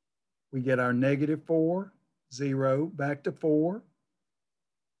 we get our -4, 0, back to 4,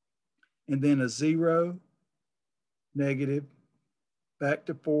 and then a 0, negative, back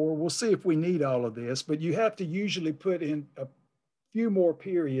to 4. We'll see if we need all of this, but you have to usually put in a few more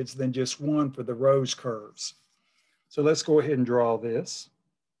periods than just one for the Rose curves. So let's go ahead and draw this.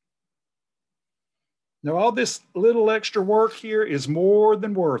 Now, all this little extra work here is more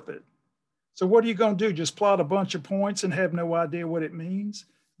than worth it. So what are you going to do? Just plot a bunch of points and have no idea what it means?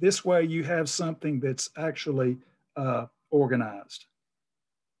 This way you have something that's actually organized.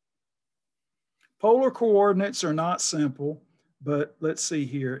 Polar coordinates are not simple, but let's see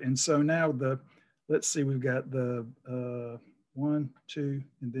here. And so now let's see, we've got the 1, 2,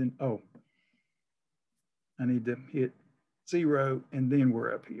 and then, oh, I need to hit 0, and then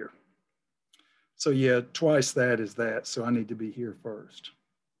we're up here. So yeah, twice that is that. So I need to be here first.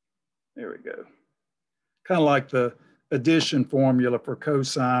 There we go. Kind of like the addition formula for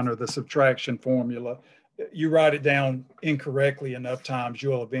cosine or the subtraction formula. You write it down incorrectly enough times,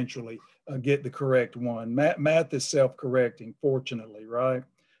 you'll eventually get the correct one. Math is self-correcting, fortunately, right?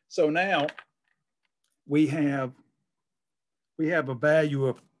 So now we have a value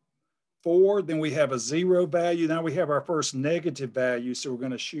of 4, then we have a 0 value. Now we have our first negative value, so we're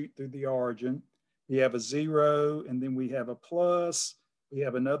going to shoot through the origin. We have a 0, and then we have a plus. We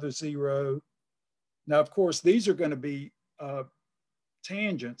have another 0. Now, of course, these are going to be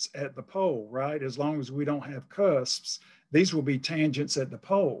tangents at the pole, right? As long as we don't have cusps, these will be tangents at the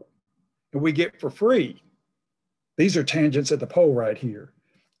pole. And we get for free, these are tangents at the pole right here.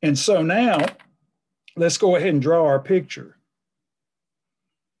 And so now, let's go ahead and draw our picture.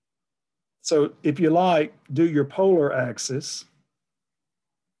 So if you like, do your polar axis.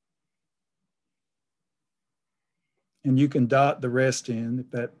 And you can dot the rest in if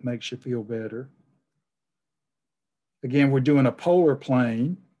that makes you feel better. Again, we're doing a polar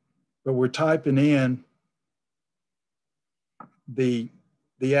plane, but we're typing in the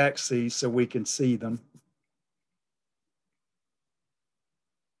axes so we can see them.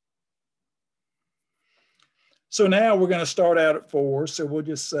 So now we're going to start out at 4. So we'll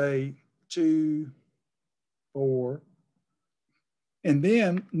just say 2, 4. And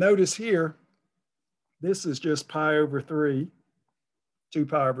then notice here, this is just pi over 3, 2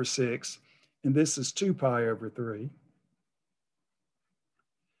 pi over 6. And this is 2 pi over 3.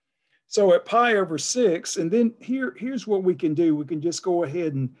 So at pi over 6, and then here's what we can do. We can just go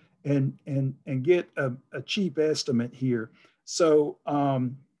ahead and get a cheap estimate here. So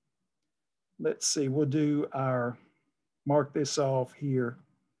let's see, we'll do mark this off here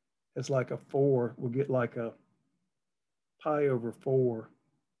as like a 4. We'll get like a pi over 4.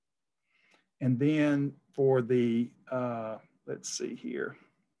 And then for the, let's see here,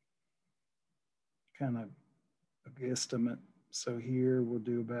 kind of a guesstimate. So here we'll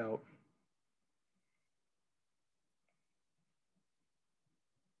do about,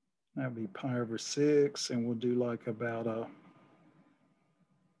 that'd be pi over 6, and we'll do like about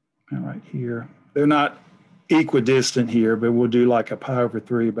right here. They're not equidistant here, but we'll do like a pi over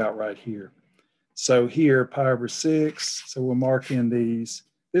 3 about right here. So here, pi over 6, so we'll mark in these.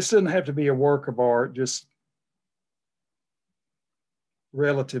 This doesn't have to be a work of art, just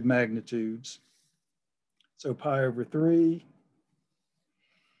relative magnitudes. So pi over 3,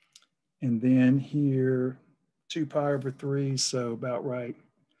 and then here, 2 pi over 3, so about right.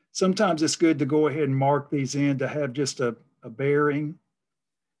 Sometimes it's good to go ahead and mark these in to have just a bearing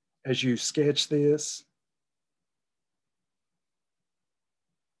as you sketch this.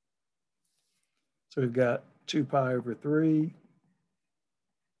 So we've got 2 pi over 3,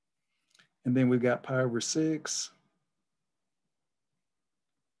 and then we've got pi over 6.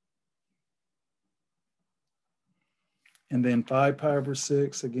 And then 5 pi over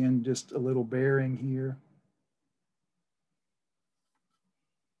 6, again, just a little bearing here.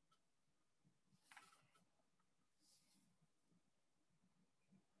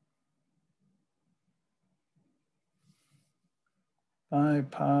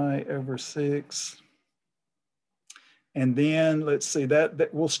 Pi over 6. And then let's see,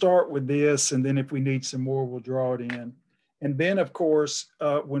 that we'll start with this, and then if we need some more, we'll draw it in. And then of course,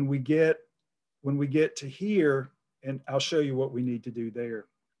 when we get to here, and I'll show you what we need to do there.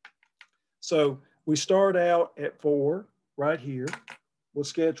 So we start out at 4 right here. We'll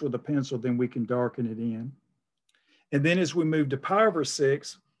sketch with a pencil, then we can darken it in. And then as we move to pi over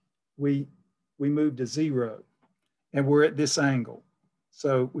 6, we move to 0, and we're at this angle.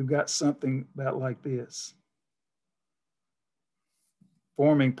 So we've got something about like this,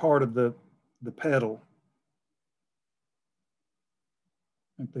 forming part of the pedal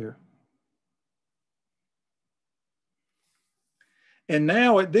right there. And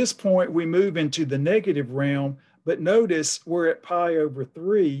now at this point, we move into the negative realm, but notice we're at pi over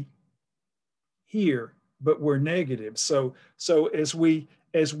 3 here, but we're negative. So as we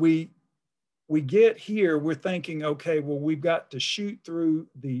get here, we're thinking, okay, well, we've got to shoot through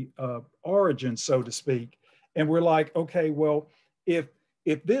the origin, so to speak. And we're like, okay, well, if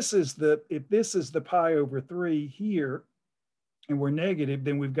this is the pi over 3 here, and we're negative,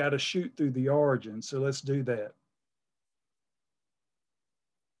 then we've got to shoot through the origin. So let's do that.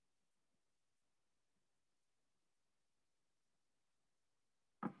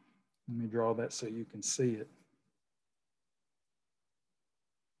 Let me draw that so you can see it.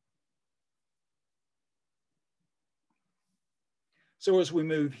 So as we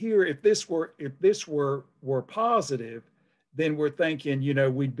move here, if this were positive, then we're thinking, you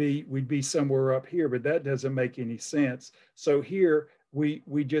know, we'd be somewhere up here, but that doesn't make any sense. So here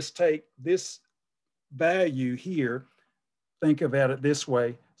we just take this value here, think about it this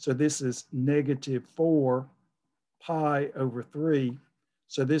way. So this is negative 4 pi over 3.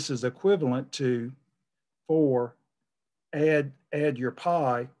 So this is equivalent to 4, add your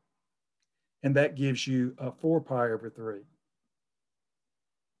pi, and that gives you 4 pi over 3.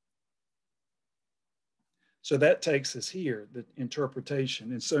 So that takes us here, the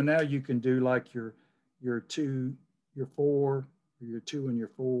interpretation. And so now you can do like your 2, your 4, or your 2 and your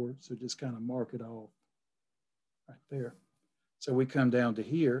 4. So just kind of mark it off right there. So we come down to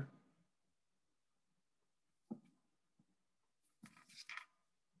here.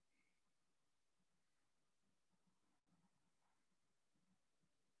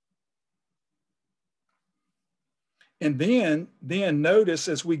 And then notice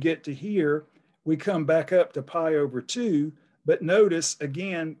as we get to here, we come back up to pi over 2, but notice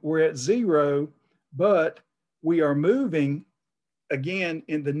again, we're at 0, but we are moving again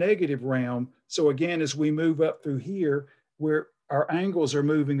in the negative realm. So again, as we move up through here, our angles are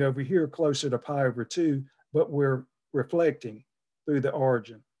moving over here closer to pi over 2, but we're reflecting through the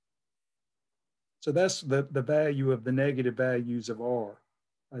origin. So that's the value of the negative values of R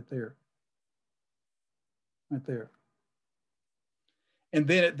right there. Right there. And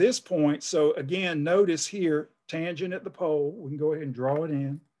then at this point, so again, notice here, tangent at the pole. We can go ahead and draw it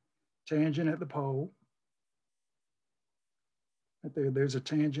in. Tangent at the pole. Right there, there's a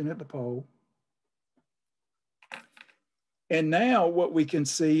tangent at the pole. And now what we can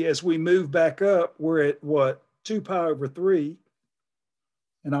see as we move back up, we're at what? 2 pi over 3.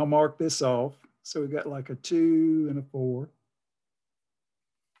 And I'll mark this off. So we've got like a 2 and a 4.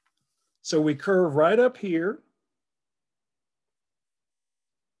 So we curve right up here.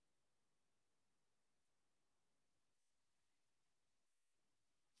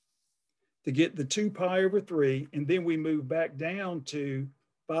 To get the 2 pi over 3, and then we move back down to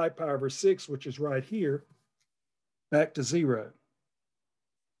 5 pi over 6, which is right here, back to 0.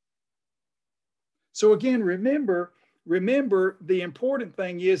 So again, remember the important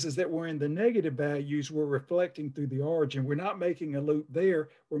thing is that we're in the negative values, we're reflecting through the origin. We're not making a loop there,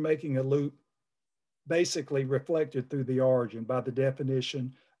 we're making a loop basically reflected through the origin by the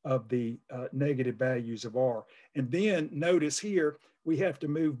definition of the negative values of R. And then notice here, we have to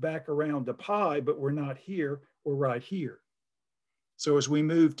move back around to pi, but we're not here, we're right here. So as we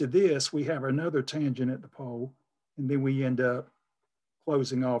move to this, we have another tangent at the pole, and then we end up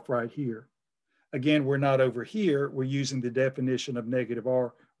closing off right here. Again, we're not over here, we're using the definition of negative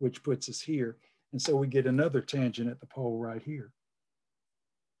R, which puts us here. And so we get another tangent at the pole right here.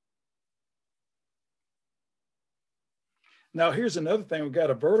 Now here's another thing, we've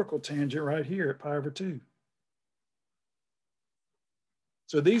got a vertical tangent right here at pi over 2.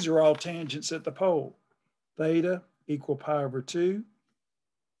 So these are all tangents at the pole. Theta equal pi over 2,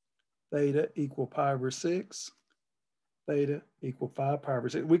 theta equal pi over 6, theta equal 5 pi over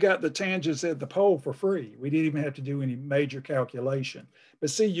 6. We got the tangents at the pole for free. We didn't even have to do any major calculation.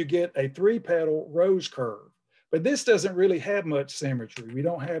 But see, you get a 3-petal rose curve. But this doesn't really have much symmetry. We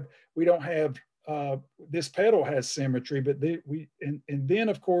don't have this petal has symmetry, but and then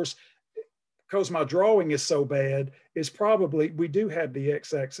of course, because my drawing is so bad, is probably, we do have the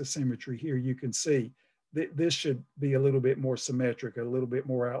x-axis symmetry here. You can see that this should be a little bit more symmetric, a little bit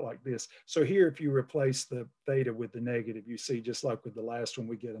more out like this. So here, if you replace the theta with the negative, you see just like with the last one,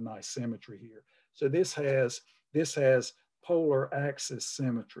 we get a nice symmetry here. So this has polar axis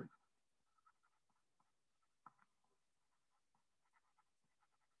symmetry.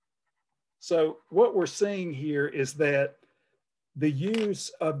 So what we're seeing here is that the use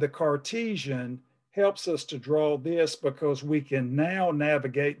of the Cartesian helps us to draw this because we can now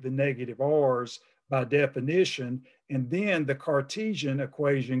navigate the negative R's by definition, and then the Cartesian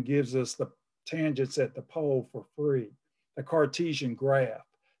equation gives us the tangents at the pole for free, the Cartesian graph.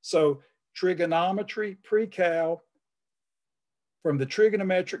 So trigonometry, pre-cal, from the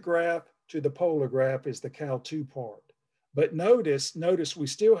trigonometric graph to the polar graph is the Cal 2 part. But notice we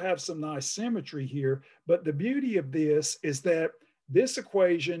still have some nice symmetry here, but the beauty of this is that this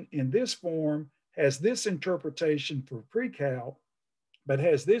equation in this form has this interpretation for pre-cal, but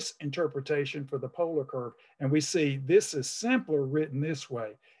has this interpretation for the polar curve. And we see this is simpler written this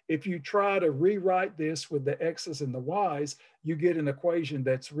way. If you try to rewrite this with the X's and the Y's, you get an equation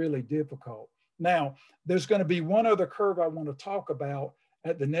that's really difficult. Now, there's going to be one other curve I want to talk about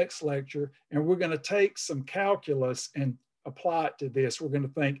at the next lecture, and we're going to take some calculus and apply it to this. We're going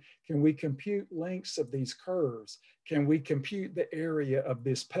to think, can we compute lengths of these curves? Can we compute the area of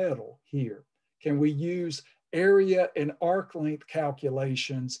this petal here? Can we use area and arc length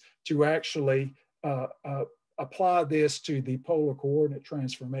calculations to actually apply this to the polar coordinate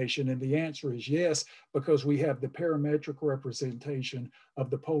transformation? And the answer is yes, because we have the parametric representation of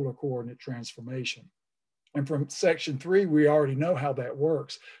the polar coordinate transformation. And from section 3, we already know how that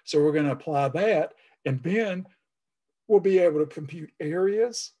works. So we're going to apply that, and then we'll be able to compute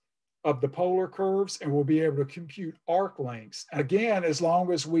areas of the polar curves, and we'll be able to compute arc lengths. Again, as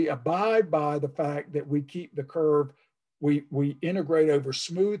long as we abide by the fact that we keep the curve, we integrate over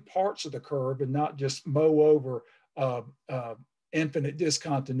smooth parts of the curve and not just mow over infinite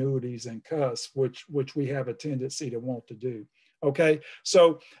discontinuities and cusps, which we have a tendency to want to do. Okay,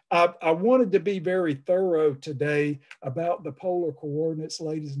 so I wanted to be very thorough today about the polar coordinates,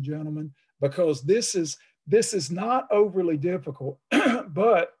 ladies and gentlemen, because this is not overly difficult,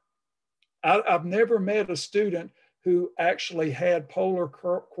 but I've never met a student who actually had polar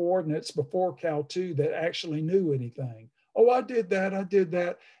coordinates before Cal 2 that actually knew anything. Oh, I did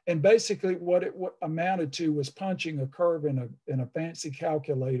that. And basically what it amounted to was punching a curve in a fancy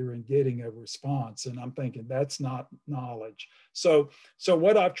calculator and getting a response. And I'm thinking that's not knowledge. So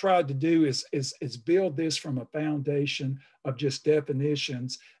what I've tried to do is build this from a foundation of just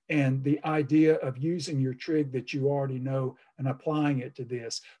definitions and the idea of using your trig that you already know and applying it to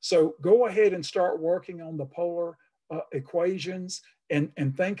this. So go ahead and start working on the polar equations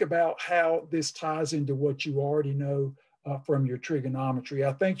and think about how this ties into what you already know from your trigonometry.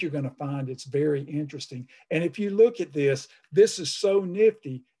 I think you're going to find it's very interesting. And if you look at this, this is so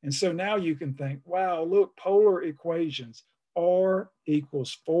nifty. And so now you can think, wow, look, polar equations, R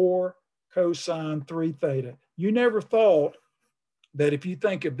equals 4 cosine 3 theta. You never thought that if you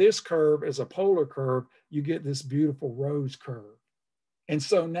think of this curve as a polar curve, you get this beautiful rose curve. And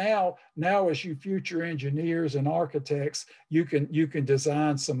so now as you future engineers and architects, you can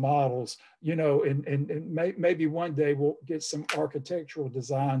design some models, you know, and maybe one day we'll get some architectural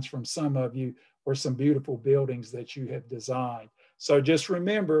designs from some of you or some beautiful buildings that you have designed. So just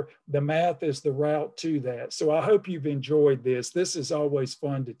remember, the math is the route to that. So I hope you've enjoyed this. This is always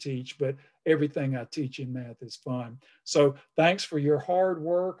fun to teach, but everything I teach in math is fun. So thanks for your hard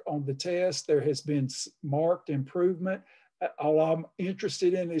work on the test. There has been marked improvement. All I'm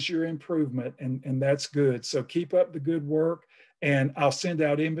interested in is your improvement, and that's good. So keep up the good work, and I'll send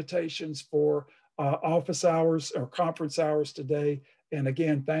out invitations for office hours or conference hours today. And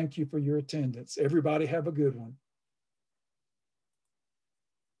again, thank you for your attendance. Everybody have a good one.